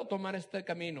 yo puedo tomar este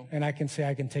camino, And I can say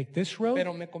I can take this road,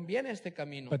 pero me conviene este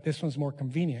camino. but this one's more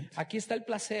convenient. Aquí está el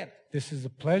placer, This is a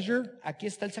pleasure. aquí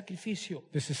está el sacrificio,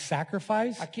 This is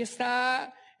sacrifice. aquí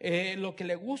está lo que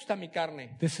le gusta a mi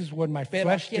carne. This is what my Pero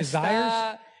flesh aquí desires.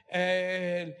 está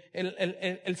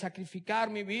el sacrificar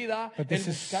mi vida, But el this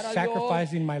is buscar a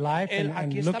sacrificing my life Dios, and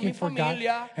aquí está looking mi for God.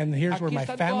 familia, And here's where aquí my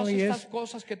están todas family estas is.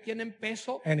 cosas que tienen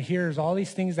peso. And here's all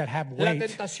these things that have La weight.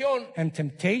 tentación And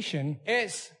temptation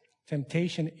es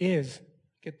is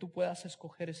que tú puedas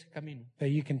escoger ese camino. that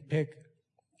you can pick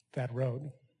that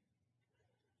road.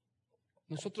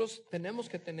 Nosotros tenemos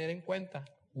que tener en cuenta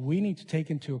We need to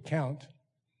take into account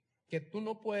que tú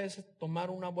no puedes tomar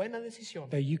una buena decisión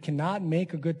that you cannot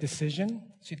make a good decision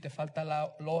si te falta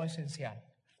lo esencial,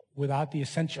 without the la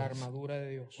essentials, armadura de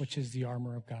Dios. which is the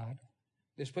armor of God.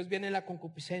 Después viene la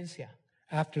concupiscencia.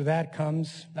 After that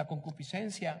comes La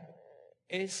concupiscencia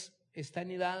está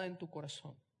anidada en tu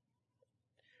corazón.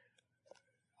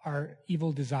 our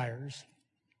evil desires.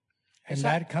 And Esa-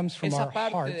 that comes from esa our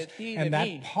parte hearts. de ti y And de that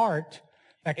mí part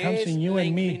that comes Es in you la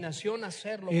and me inclinación a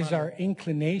hacer lo is malo, our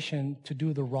inclination to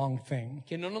do the wrong thing.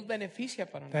 que no nos beneficia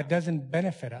para That nada. doesn't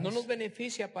benefit No nos us.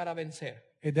 beneficia para vencer.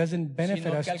 It doesn't benefit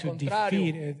Sino us que al to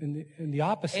contrario, defeat it. In the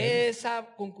opposite, Esa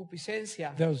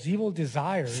concupiscencia those evil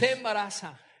desires, se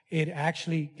embaraza, it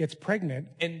actually gets pregnant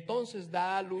entonces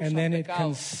da a luz and al then it pecado.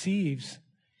 conceives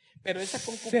Pero esa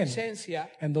sin. concupiscencia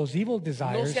And those evil no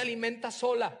desires se alimenta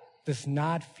sola. does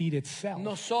not feed itself.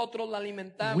 Nosotros la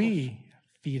alimentamos. We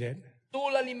feed it. Tú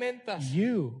la alimentas.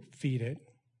 You feed it.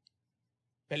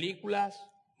 Películas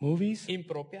Movies,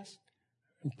 impropias,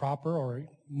 improper or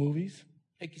movies,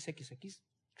 XXX,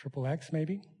 triple X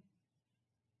maybe,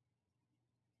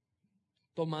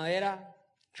 tomadera,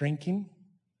 drinking,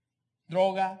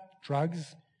 droga,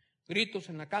 drugs, gritos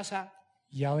en la casa.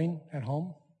 yelling at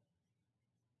home.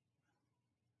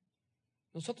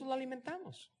 Nosotros la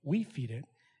alimentamos. We feed it.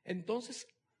 Entonces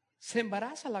se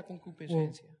embaraza la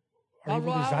concupiscencia. Our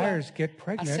Pablo evil habla desires get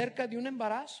pregnant, acerca de un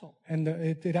embarazo. and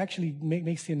it actually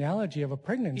makes the analogy of a Y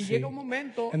pregnancy. llega un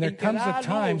momento And there en que comes da a a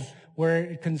time luz where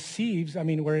it conceives,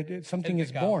 where something el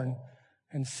is pecado. born,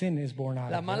 and sin is born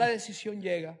out la of mala it. decisión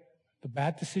llega. The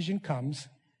bad decision comes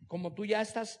Como tú ya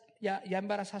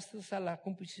embarazaste a la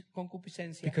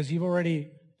concupiscencia, because you've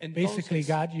already basically Entonces,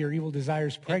 got your evil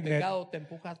desires el pregnant. pecado te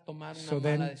empuja a tomar una So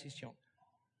then- mala decisión.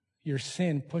 Your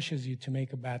sin pushes you to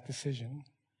make a bad decision.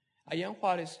 Allá en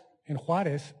Juárez In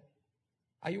Juarez,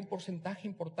 hay un porcentaje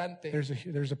importante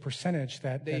there's a percentage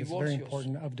that's very divorcios.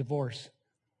 important of divorce.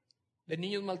 de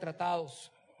niños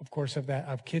maltratados, Of course,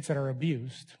 of kids that are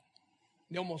abused,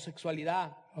 de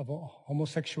homosexualidad. of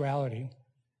homosexuality.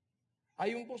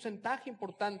 Hay un porcentaje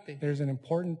importante There's an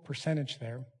important percentage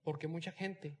there porque mucha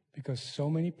gente because so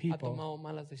many ha people tomado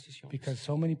malas decisiones.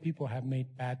 have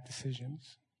made bad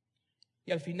decisions.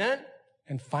 Y al final,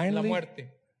 And la finally muerte.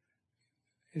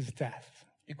 is death.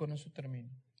 Y con eso termino.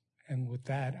 And with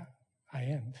that, I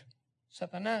end.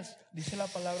 Satanás, dice la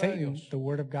palabra de Satan, Dios, the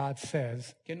word of God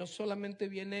says que no solamente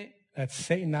viene, that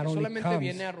Satan not only solamente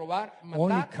viene comes a robar,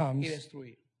 only matar comes y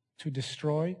destruir. to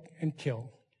destroy and kill.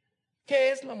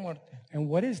 ¿Qué es la muerte? And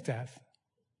what is death?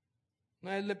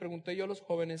 Una vez le pregunté yo a los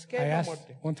jóvenes, ¿qué I es la asked,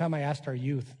 muerte? one time I asked our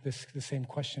youth the same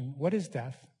question. What is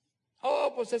death?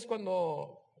 Oh, pues es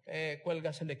cuando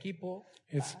cuelgas el equipo,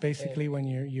 It's basically when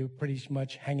you pretty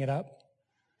much hang it up.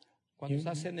 cuando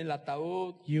estás en el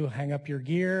ataúd. You hang up your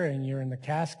gear and you're in the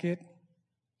casket.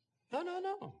 No, no,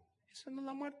 no. Esa no es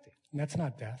la muerte. And that's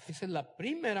not death. Esa es la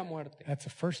primera muerte. That's the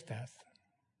first death.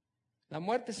 La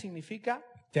muerte significa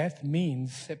Death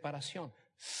means separación.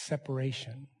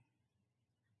 separation.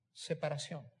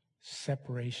 Separación.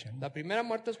 Separation. La primera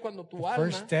muerte es cuando tu The alma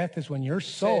first death is when your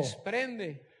se soul desprende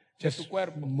de tu just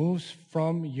cuerpo. moves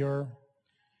from your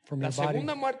La body.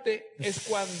 segunda muerte The es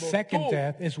cuando second tú,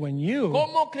 death is when you,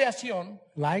 como creación,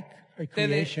 like a te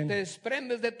creation,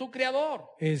 desprendes de tu creador.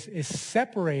 is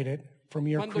separated from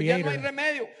your Cuando ya no hay creator.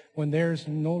 remedio. When there's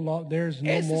no Ese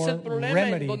es more el problema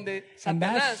remedy. en donde And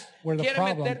that's Satanás where the quiere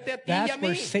problem, meterte a ti y a that's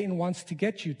where mí. Satan wants to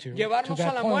get you to Llevarnos a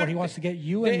that la point where he muerte. wants to get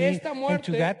you De and me esta muerte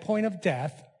into that point of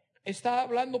death. Está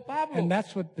hablando Pablo. And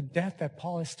that's what the death that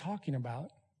Paul is talking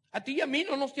about. A ti y a mí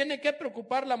no nos tiene que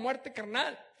preocupar la muerte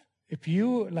carnal. If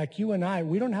you, like you and I,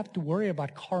 we don't have to worry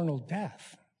about carnal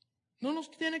death. No nos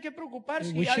tiene que preocupar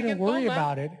si We alguien shouldn't worry toma.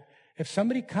 about it. If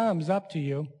somebody comes up to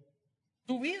you,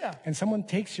 tu vida. and someone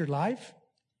takes your life,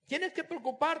 Tienes que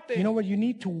preocuparte. you know what you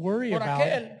need to worry Por about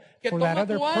aquel que for that toma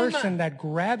other tu alma. person that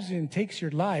grabs you and takes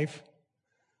your life.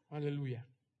 Aleluya.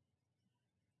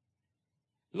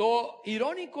 Lo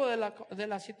irónico de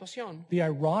la situación The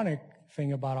ironic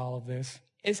thing about all of this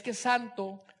es que ser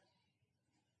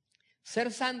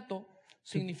santo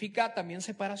significa también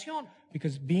separación.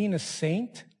 because being a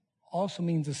saint also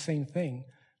means the same thing,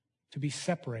 to be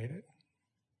separated.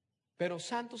 Pero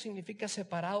santo significa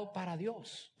separado para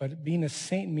Dios. But being a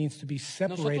saint means to be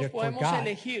Nosotros separated for podemos God.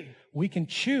 elegir We can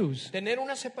choose tener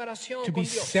una separación to con be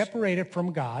Dios, separated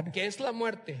from God, que es la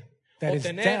muerte, that o is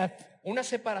tener death, una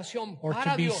separación or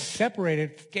para to be Dios,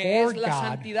 separated que for es la God,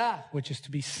 santidad. which is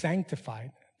to be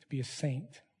sanctified, to be a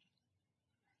saint.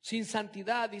 Sin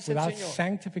santidad, dice el Without Señor,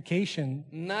 sanctification,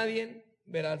 nadie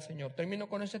verá al Señor. Termino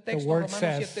con este texto, word Romanos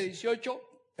says- 7:18.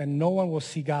 then no one will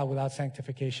see God without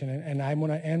sanctification. And I'm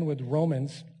going to end with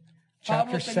Romans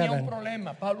Pablo chapter tenía un 7.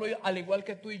 problema. Pablo, al igual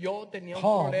que tú y yo, tenía un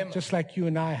Paul, problema just like you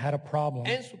and I, had a problem.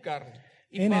 en su carne.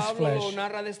 Y in his Pablo lo flesh.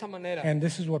 narra de esta manera. And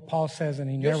this is what Paul says, and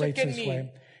he Yo sé narrates que en this mí-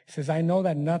 way. He says, I know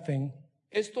that nothing,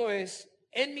 Esto es,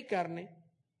 en mi carne,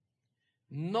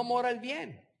 no mora el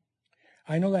bien.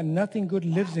 I know that nothing good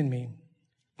lives in me.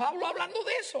 Pablo hablando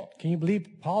de eso. Can you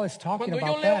believe Paul is talking Cuando yo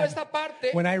about leo that? esta parte,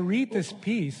 When I read this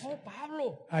piece, oh,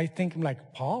 Pablo, I think, I'm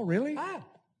like, Paul, really?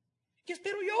 ¿qué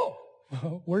espero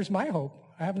yo? Where's my hope?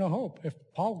 I have no hope. If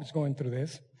Paul was going through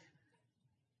this,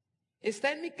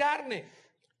 Está en mi carne,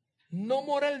 no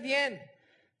mora el bien.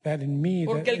 that in me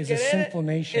that Porque el is a querer, sinful el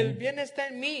nation. bien está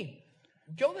en mí.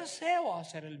 Yo deseo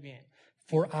hacer el bien.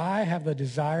 For I have the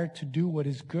desire to do what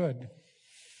is good.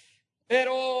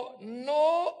 Pero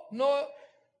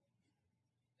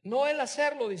no el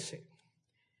hacerlo, dice.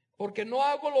 Porque no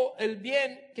hago el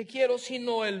bien que quiero,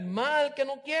 sino el mal que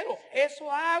no quiero. Eso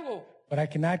hago. But I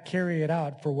cannot carry it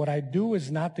out. For what I do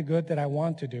is not the good that I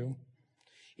want to do.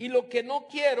 Y lo que no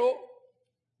quiero,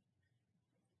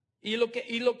 y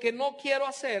lo que no quiero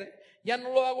hacer, ya no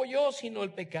lo hago yo, sino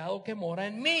el pecado que mora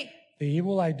en mí. The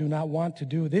evil I do not want to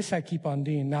do, this I keep on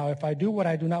doing. Now, if I do what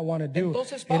I do not want to do,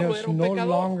 Entonces, it Pablo is era un no pecador.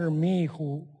 longer me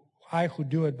who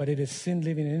do it, but it is sin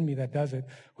living in me that does it.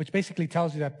 Which basically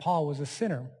tells you that Paul was a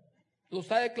sinner. Lo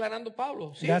está declarando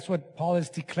Pablo. ¿sí? That's what Paul is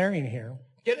declaring here.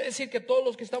 Quiere decir que todos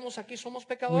los que estamos aquí somos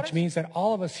pecadores. Which means that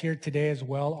all of us here today as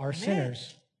well are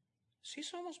sinners. Sí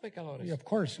somos pecadores. Of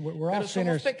course, we're all Pero somos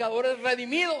sinners, pecadores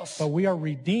redimidos. but we are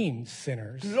redeemed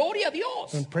sinners. Gloria a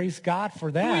Dios. And praise God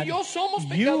for that. yo somos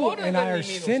You pecadores and I are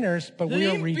redimidos, sinners, but we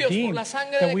are limpios por redeemed, la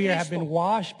sangre that de we have Cristo. been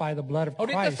washed by the blood of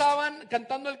Ahorita Christ. estaban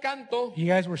cantando el canto. You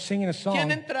guys were singing a ¿Quién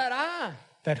song entrará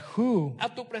that a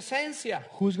tu presencia?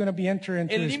 who's going to be entering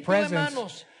into El his limpio de presence,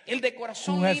 manos, el de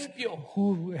corazón limpio.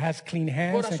 who has clean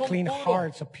hands and Corazón clean puro.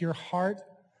 hearts, a pure heart.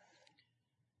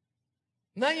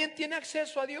 Nadie tiene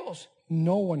acceso a Dios,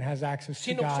 No one has access to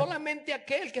sino God, solamente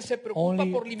aquel que se preocupa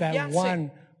por only that limpiarse.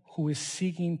 one who is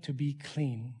seeking to be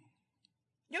clean.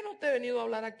 Yo no te he venido a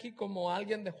hablar aquí como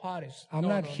alguien de Juárez. I'm No,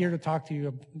 not no, here no. to talk to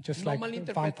you just No like if I'm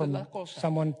malinterpretes from las cosas.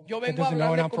 someone Yo that vengo a doesn't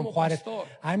know, and hablarle I'm from como Juarez. pastor.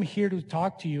 I'm here to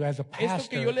talk to you as a Esto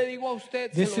que yo pastor. le digo a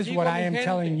usted, This se is lo what digo a I mi am gente.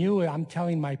 telling you. I'm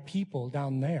telling my people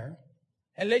down there.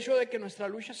 El hecho de que nuestra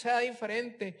lucha sea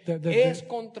diferente The- es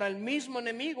contra el mismo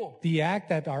enemigo. The act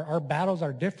that our battles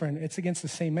are different, it's against the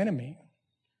same enemy.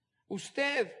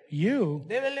 Usted You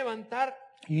debe levantar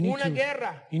need una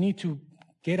guerra you need to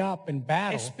get up and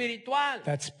battle espiritual.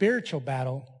 that spiritual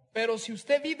battle. Pero si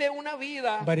usted vive una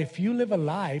vida, But if you live a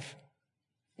life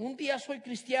un día soy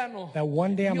cristiano that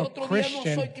one day y I'm a otro día no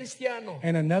Christian soy cristiano,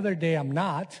 and another day I'm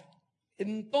not,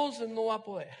 entonces no va a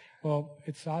poder. well,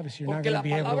 it's obvious you're not Porque going la to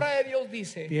be able palabra to de Dios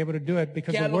dice, be able to do it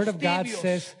because que a the Word los of God tibios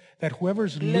says that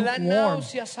whoever's le da lukewarm,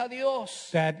 náuseas a Dios,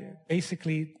 that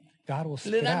basically God will le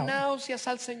spit da out. náuseas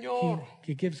al Señor.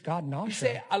 He gives God Dice,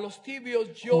 nausea. a los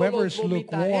tibios yo Whoever los is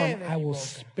vomitaré lukewarm, de I mi will boca.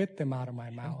 spit them out of my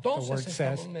mouth. The Entonces Word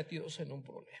says estamos metidos en un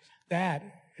problema. that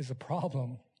is a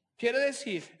problem. Quiere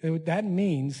decir That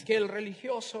means que el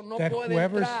religioso no that puede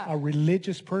whoever's a entrar.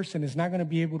 religious person is not going to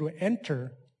be able to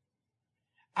enter.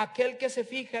 Aquel que se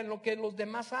fija en lo que los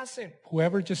demás hacen.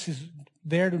 Whoever just is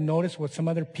there to notice what some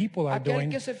other people are Aquel doing,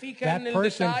 que se fija that en el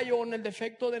person detalle o en el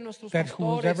defecto de nuestros that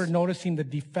who's ever pastores. noticing the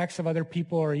defects of other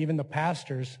people or even the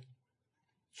pastors,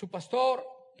 Su pastor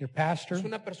your pastor es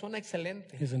una persona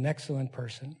excelente. is an excellent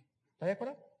person. ¿Está de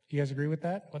acuerdo? You guys agree with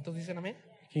that? ¿Cuántos dicen amén?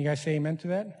 Can you guys say amen to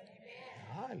that?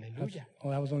 Aleluya. Oh,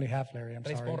 that was only half, Larry. I'm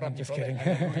Praise sorry. God, I'm just brother. kidding.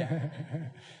 Hallelujah.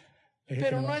 They hit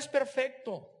Pero me no wrong. es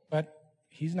perfecto. But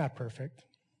he's not perfect.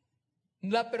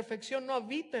 La perfección no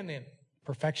habita en él.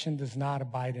 Perfection does not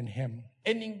abide in him.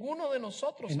 En ninguno de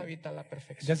nosotros habita la It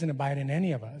perfección. doesn't abide in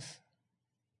any of us.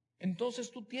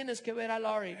 Entonces tú tienes que ver a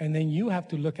Larry And then you have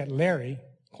to look at Larry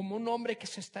como un hombre que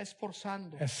se está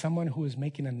esforzando. as someone who is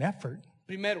making an effort,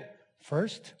 Primero,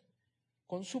 first,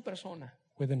 con su persona.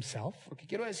 with himself. Porque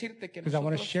quiero decirte que Because I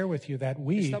want to nosotros share with you that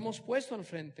we estamos puestos al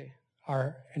frente.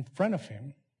 are in front of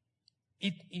him.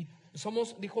 Y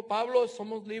somos, dijo Pablo,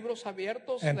 somos libros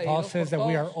abiertos, And Paul leídos says por that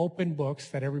we are todos. open books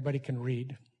that everybody can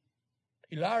read.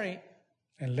 Y Larry,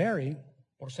 And Larry,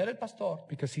 por ser el pastor,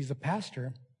 because he's a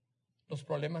pastor, los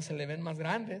problemas se le ven más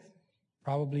grandes.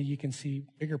 probably you can see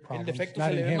bigger problems. defecto Not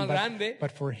se le in ve him, más grande.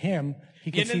 but for him, he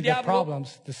can Viene see el the diablo.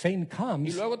 problems. The Satan Y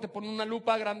comes luego te pone una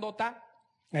lupa grandota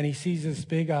and he sees this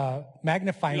big y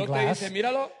magnifying luego te glass. dice,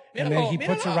 míralo, And then míralo, he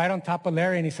puts it míralo. right on top of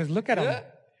Larry and he says, look at him. ¿Verdad?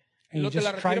 Y And he luego te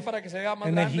la just retira tries, para que se vea más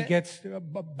and then he grande. gets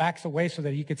backs away so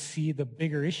that he could see the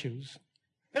bigger issues.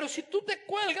 Pero si tú te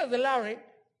cuelgas de Larry,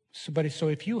 So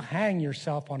if you hang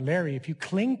yourself on Larry, if you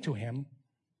cling to him,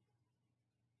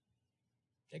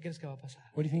 ¿qué crees que va a pasar?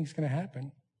 what do you think is going to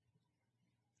happen?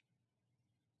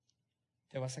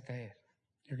 Te vas a caer.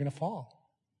 You're going to fall.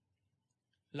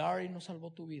 Larry no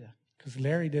salvó tu vida. Because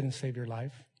Larry didn't save your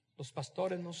life. Los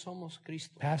pastores no somos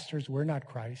Cristo. Pastors, we're not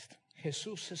Christ.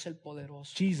 Jesús es el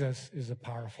poderoso. Jesus is the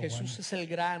powerful one. Jesús es el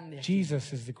grande.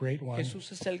 Jesus is the great one.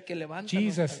 Jesús es el que levanta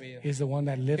Jesus nuestra vida. is the one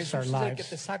that lifts Jesús our es el que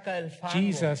te lives. saca del fango.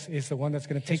 Jesus is the one that's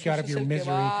going to take you out of Jesús es your el que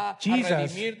misery. va a Jesus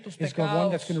redimir tus is the one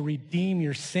that's pecados. going to redeem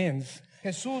your sins.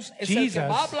 Jesús es el que Jesus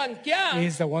va a blanquear,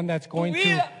 is the one that's going to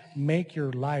vida. make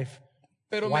your life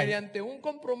pero white. mediante un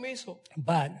compromiso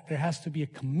But there has to be a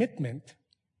commitment,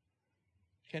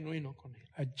 genuino con Él.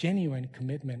 a genuine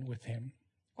commitment with Him.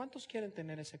 ¿Cuántos quieren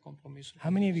tener ese compromiso? How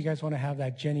many of you guys want to have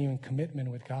that genuine commitment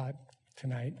with God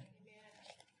tonight?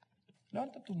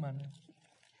 Levanta tu mano.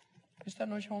 Esta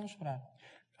noche vamos a orar.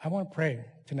 I want to pray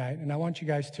tonight, and I want you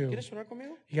guys to. ¿Quieres orar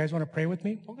conmigo? You guys want to pray with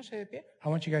me? Póngase de pie. I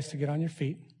want you guys to get on your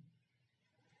feet.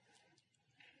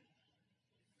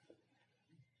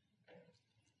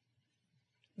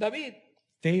 David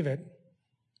David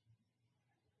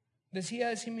decía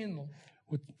de sí mismo,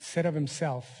 said of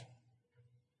himself,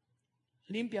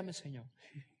 límpiame, Señor,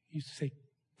 he used to say,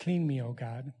 "Clean me, O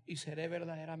God, y seré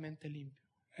verdaderamente limpio.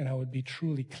 and I would be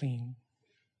truly clean,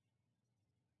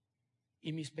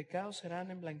 Y mis pecados serán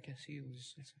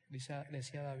emblanquecidos,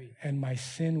 decía David. and my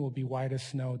sin will be white as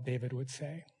snow," David would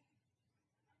say.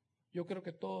 Yo creo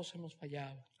que todos hemos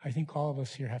fallado. I think all of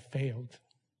us here have failed.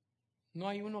 No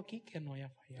hay uno aquí que no haya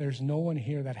fallado. There's no one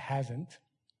here that hasn't.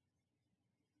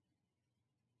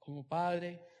 Como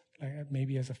padre, Like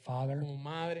maybe as a father, como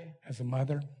madre, as a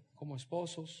mother, como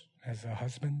esposos, as a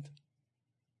husband,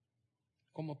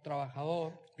 como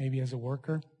trabajador. maybe as a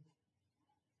worker.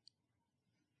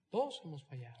 Todos hemos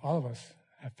fallado. All of us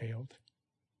have failed.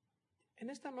 En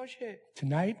esta noche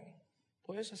Tonight,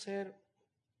 puedes hacer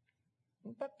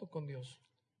un pacto con Dios.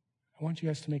 I want you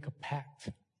guys to make a pact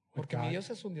with Porque mi God, Dios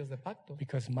es un Dios de pacto.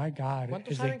 because my God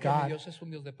 ¿Cuántos is a saben que mi God Dios es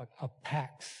un Dios de pacto? of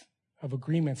pacts, of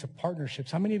agreements, of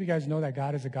partnerships. How many of you guys know that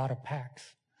God is a God of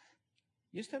pacts?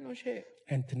 Y esta noche,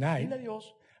 And tonight, dile a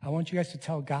Dios, I want you guys to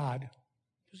tell God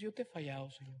Dios, yo te he fallado,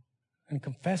 Señor. and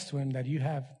confess to Him that you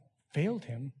have failed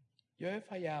Him, Yo he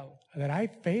fallado. that I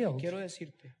failed, Quiero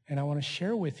decirte and I want to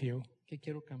share with you. que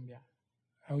quiero cambiar.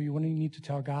 Oh, you want to need to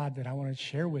tell God that I want to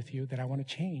share with you that I want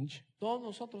to change. Todos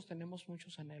nosotros tenemos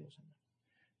muchos anhelos, hermano.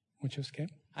 Which is okay.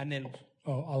 Anhelos.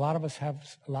 Oh, a lot of us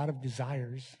have a lot of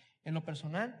desires En lo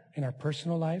personal, in our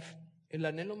personal life. el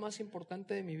anhelo más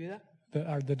importante de mi vida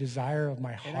The desire of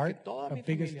my que heart, toda the mi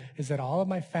biggest, familia is that all of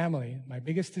my family, my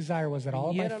biggest desire was that all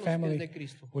of my viniera a los pies family de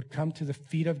Cristo. would come to the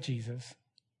feet of Jesus.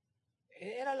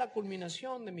 Era la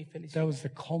culminación de mi That felicidad. was the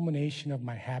culmination of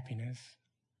my happiness.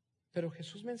 Pero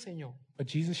Jesús me enseñó But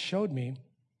Jesus showed me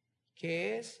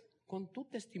que es con tu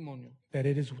testimonio that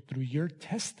it is through your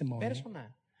testimony, personal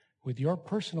with your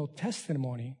personal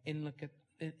testimony, en lo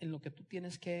que tú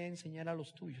tienes que enseñar a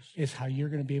los tuyos. is how you're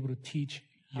going to be able to teach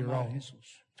your Amar a own Jesús.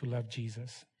 to love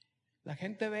Jesus. La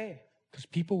gente ve Because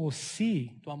people will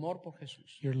see tu amor por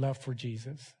Jesús. your love for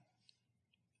Jesus.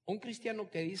 Un cristiano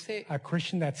que dice A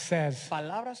Christian that says,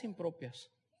 palabras impropias,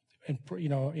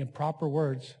 in proper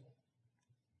words,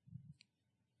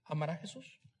 ¿amará a Jesús?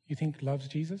 you think loves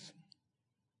Jesus?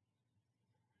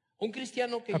 Un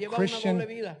cristiano que A lleva una Christian doble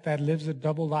vida, that lives a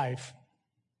double life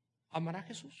 ¿amará a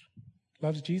Jesús?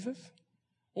 loves Jesus?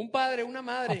 Un padre, una A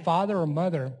madre father or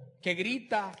mother que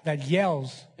grita that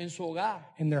yells en su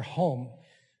hogar in their home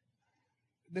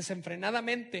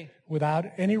desenfrenadamente, without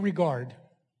any regard,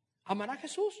 ¿amará a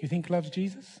Jesús? you think loves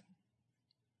Jesus?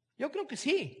 Yo creo que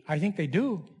sí. I think they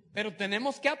do. Pero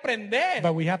tenemos que aprender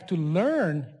But we have to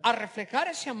learn a reflejar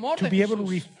ese amor to de be able to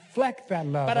Jesús. reflect that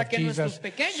love Para of que nuestros Jesus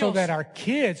pequeños so that our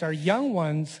kids, our young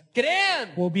ones, Crean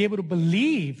will be able to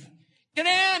believe, en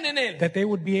Él. that they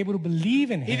would be able to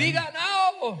believe in Y Him. digan,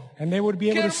 oh, And they would be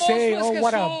Qué able to hermoso say, es oh,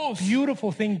 what a Jesús,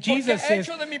 beautiful thing Jesus ha is,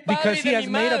 hecho de mi padre because y He de has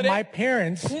mi made of madre my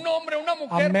parents un hombre, una a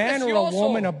mujer man or a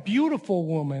woman, a precioso. beautiful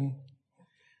woman.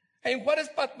 En Juárez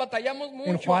batallamos In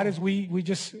mucho. Juarez,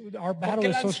 our battle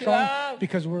is la so strong ansiedad,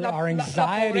 because our la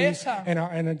anxiety pobreza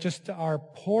and just our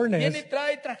Viene poorness, y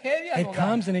trae tragedias. it ¿no?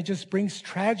 comes and it just brings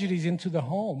tragedies into the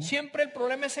home. Siempre el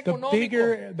problema es The económico.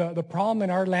 bigger, the problem in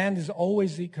our land is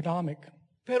always economic.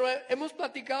 Pero hemos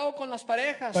platicado con las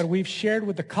parejas But we've shared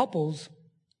with the couples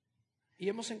y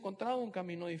hemos encontrado un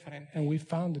camino diferente. and we've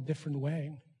found a different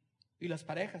way. Y las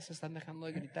parejas se están dejando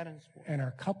de gritar en su And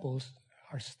our couples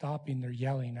are stopping their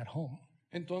yelling at home.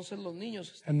 Entonces los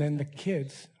niños están. And then the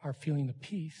kids are feeling the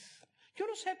peace. Yo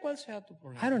no sé cuál sea tu I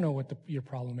problema. don't know what your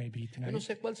problem may be Yo no tonight.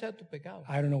 sé cuál sea tu pecado.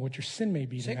 I don't know what your sin may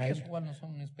be Sé que tonight. cuáles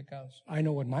son mis pecados. I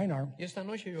know what mine are. Y esta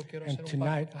noche yo quiero And hacer un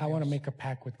tonight, pacto I con want to Dios. make a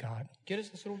pact with God. ¿Quieres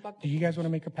hacer un pacto? Do you guys want to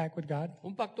make a pact with God?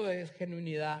 Un pacto de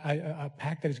genuinidad, A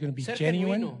pact that is going to be Ser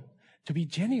genuine, genuino. to be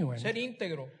genuine, ser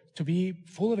íntegro, to be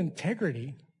full of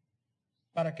integrity,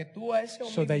 para que tú a ese so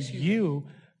hombre that invisible, you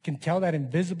can tell that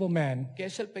invisible man, que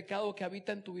es el pecado que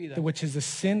habita en tu vida, which is the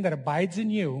sin that abides in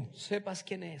you, sepas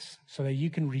quién es so that you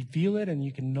can reveal it and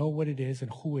you can know what it is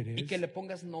and who it y que is, le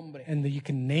pongas nombre. and that you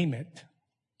can name it.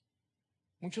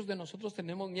 Muchos de nosotros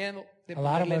tenemos miedo de A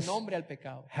lot of ponerle us nombre al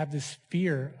pecado. have this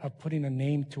fear of putting a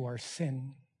name to our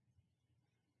sin.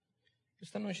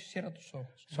 Esta noche cierra tus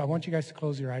ojos. So I want you guys to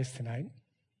close your eyes tonight.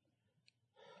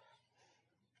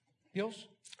 Dios,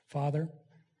 Father,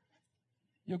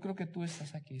 yo creo que tú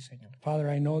estás aquí, Señor, Father,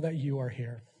 I know that you are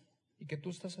here. y que tú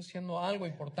estás haciendo algo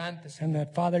importante, Señor, And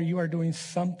that, Father, you are doing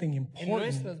something en important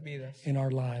nuestras vidas. in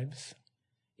our lives.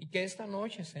 Y que esta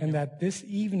noche, And Señor, that this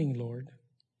evening, Lord,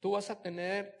 tú vas a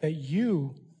tener that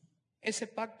you ese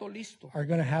pacto listo are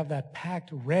going to have that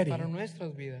pact ready para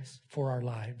nuestras vidas. for our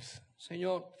lives.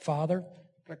 Señor, Father,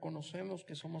 reconocemos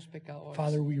que somos pecadores.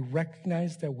 Father, we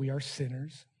recognize that we are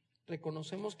sinners.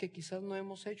 Reconocemos que quizás no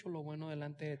hemos hecho lo bueno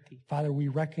delante de ti. Father, we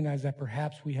recognize that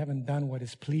perhaps we haven't done what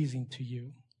is pleasing to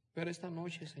you. Pero esta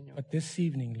noche, Señor, But this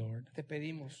evening, Lord, te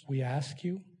pedimos, we ask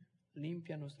you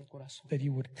limpia nuestro corazón, that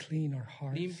you would clean our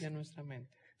hearts, limpia nuestra mente,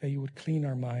 that you would clean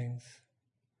our minds,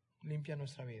 limpia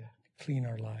nuestra vida. clean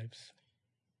our lives.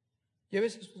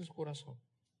 Llévese esto en su corazón.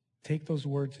 Take those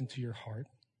words into your heart.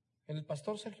 El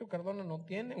pastor Sergio Cardona no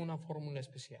tiene una fórmula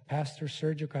especial. Pastor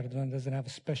Sergio Cardona doesn't have a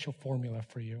special formula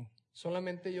for you.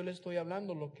 Solamente yo le estoy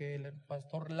hablando lo que el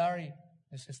pastor Larry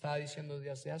les está diciendo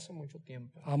desde hace mucho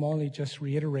tiempo. I'm only just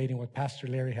reiterating what Pastor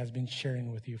Larry has been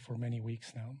sharing with you for many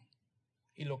weeks now,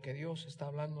 Y lo que Dios está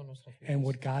hablando en nuestras vidas. and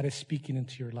what God is speaking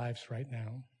into your lives right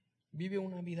now. Vive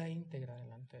una vida íntegra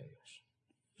delante de Dios.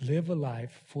 Live a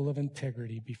life full of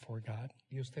integrity before God,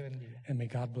 Dios te bendiga. and may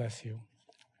God bless you.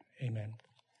 Amen.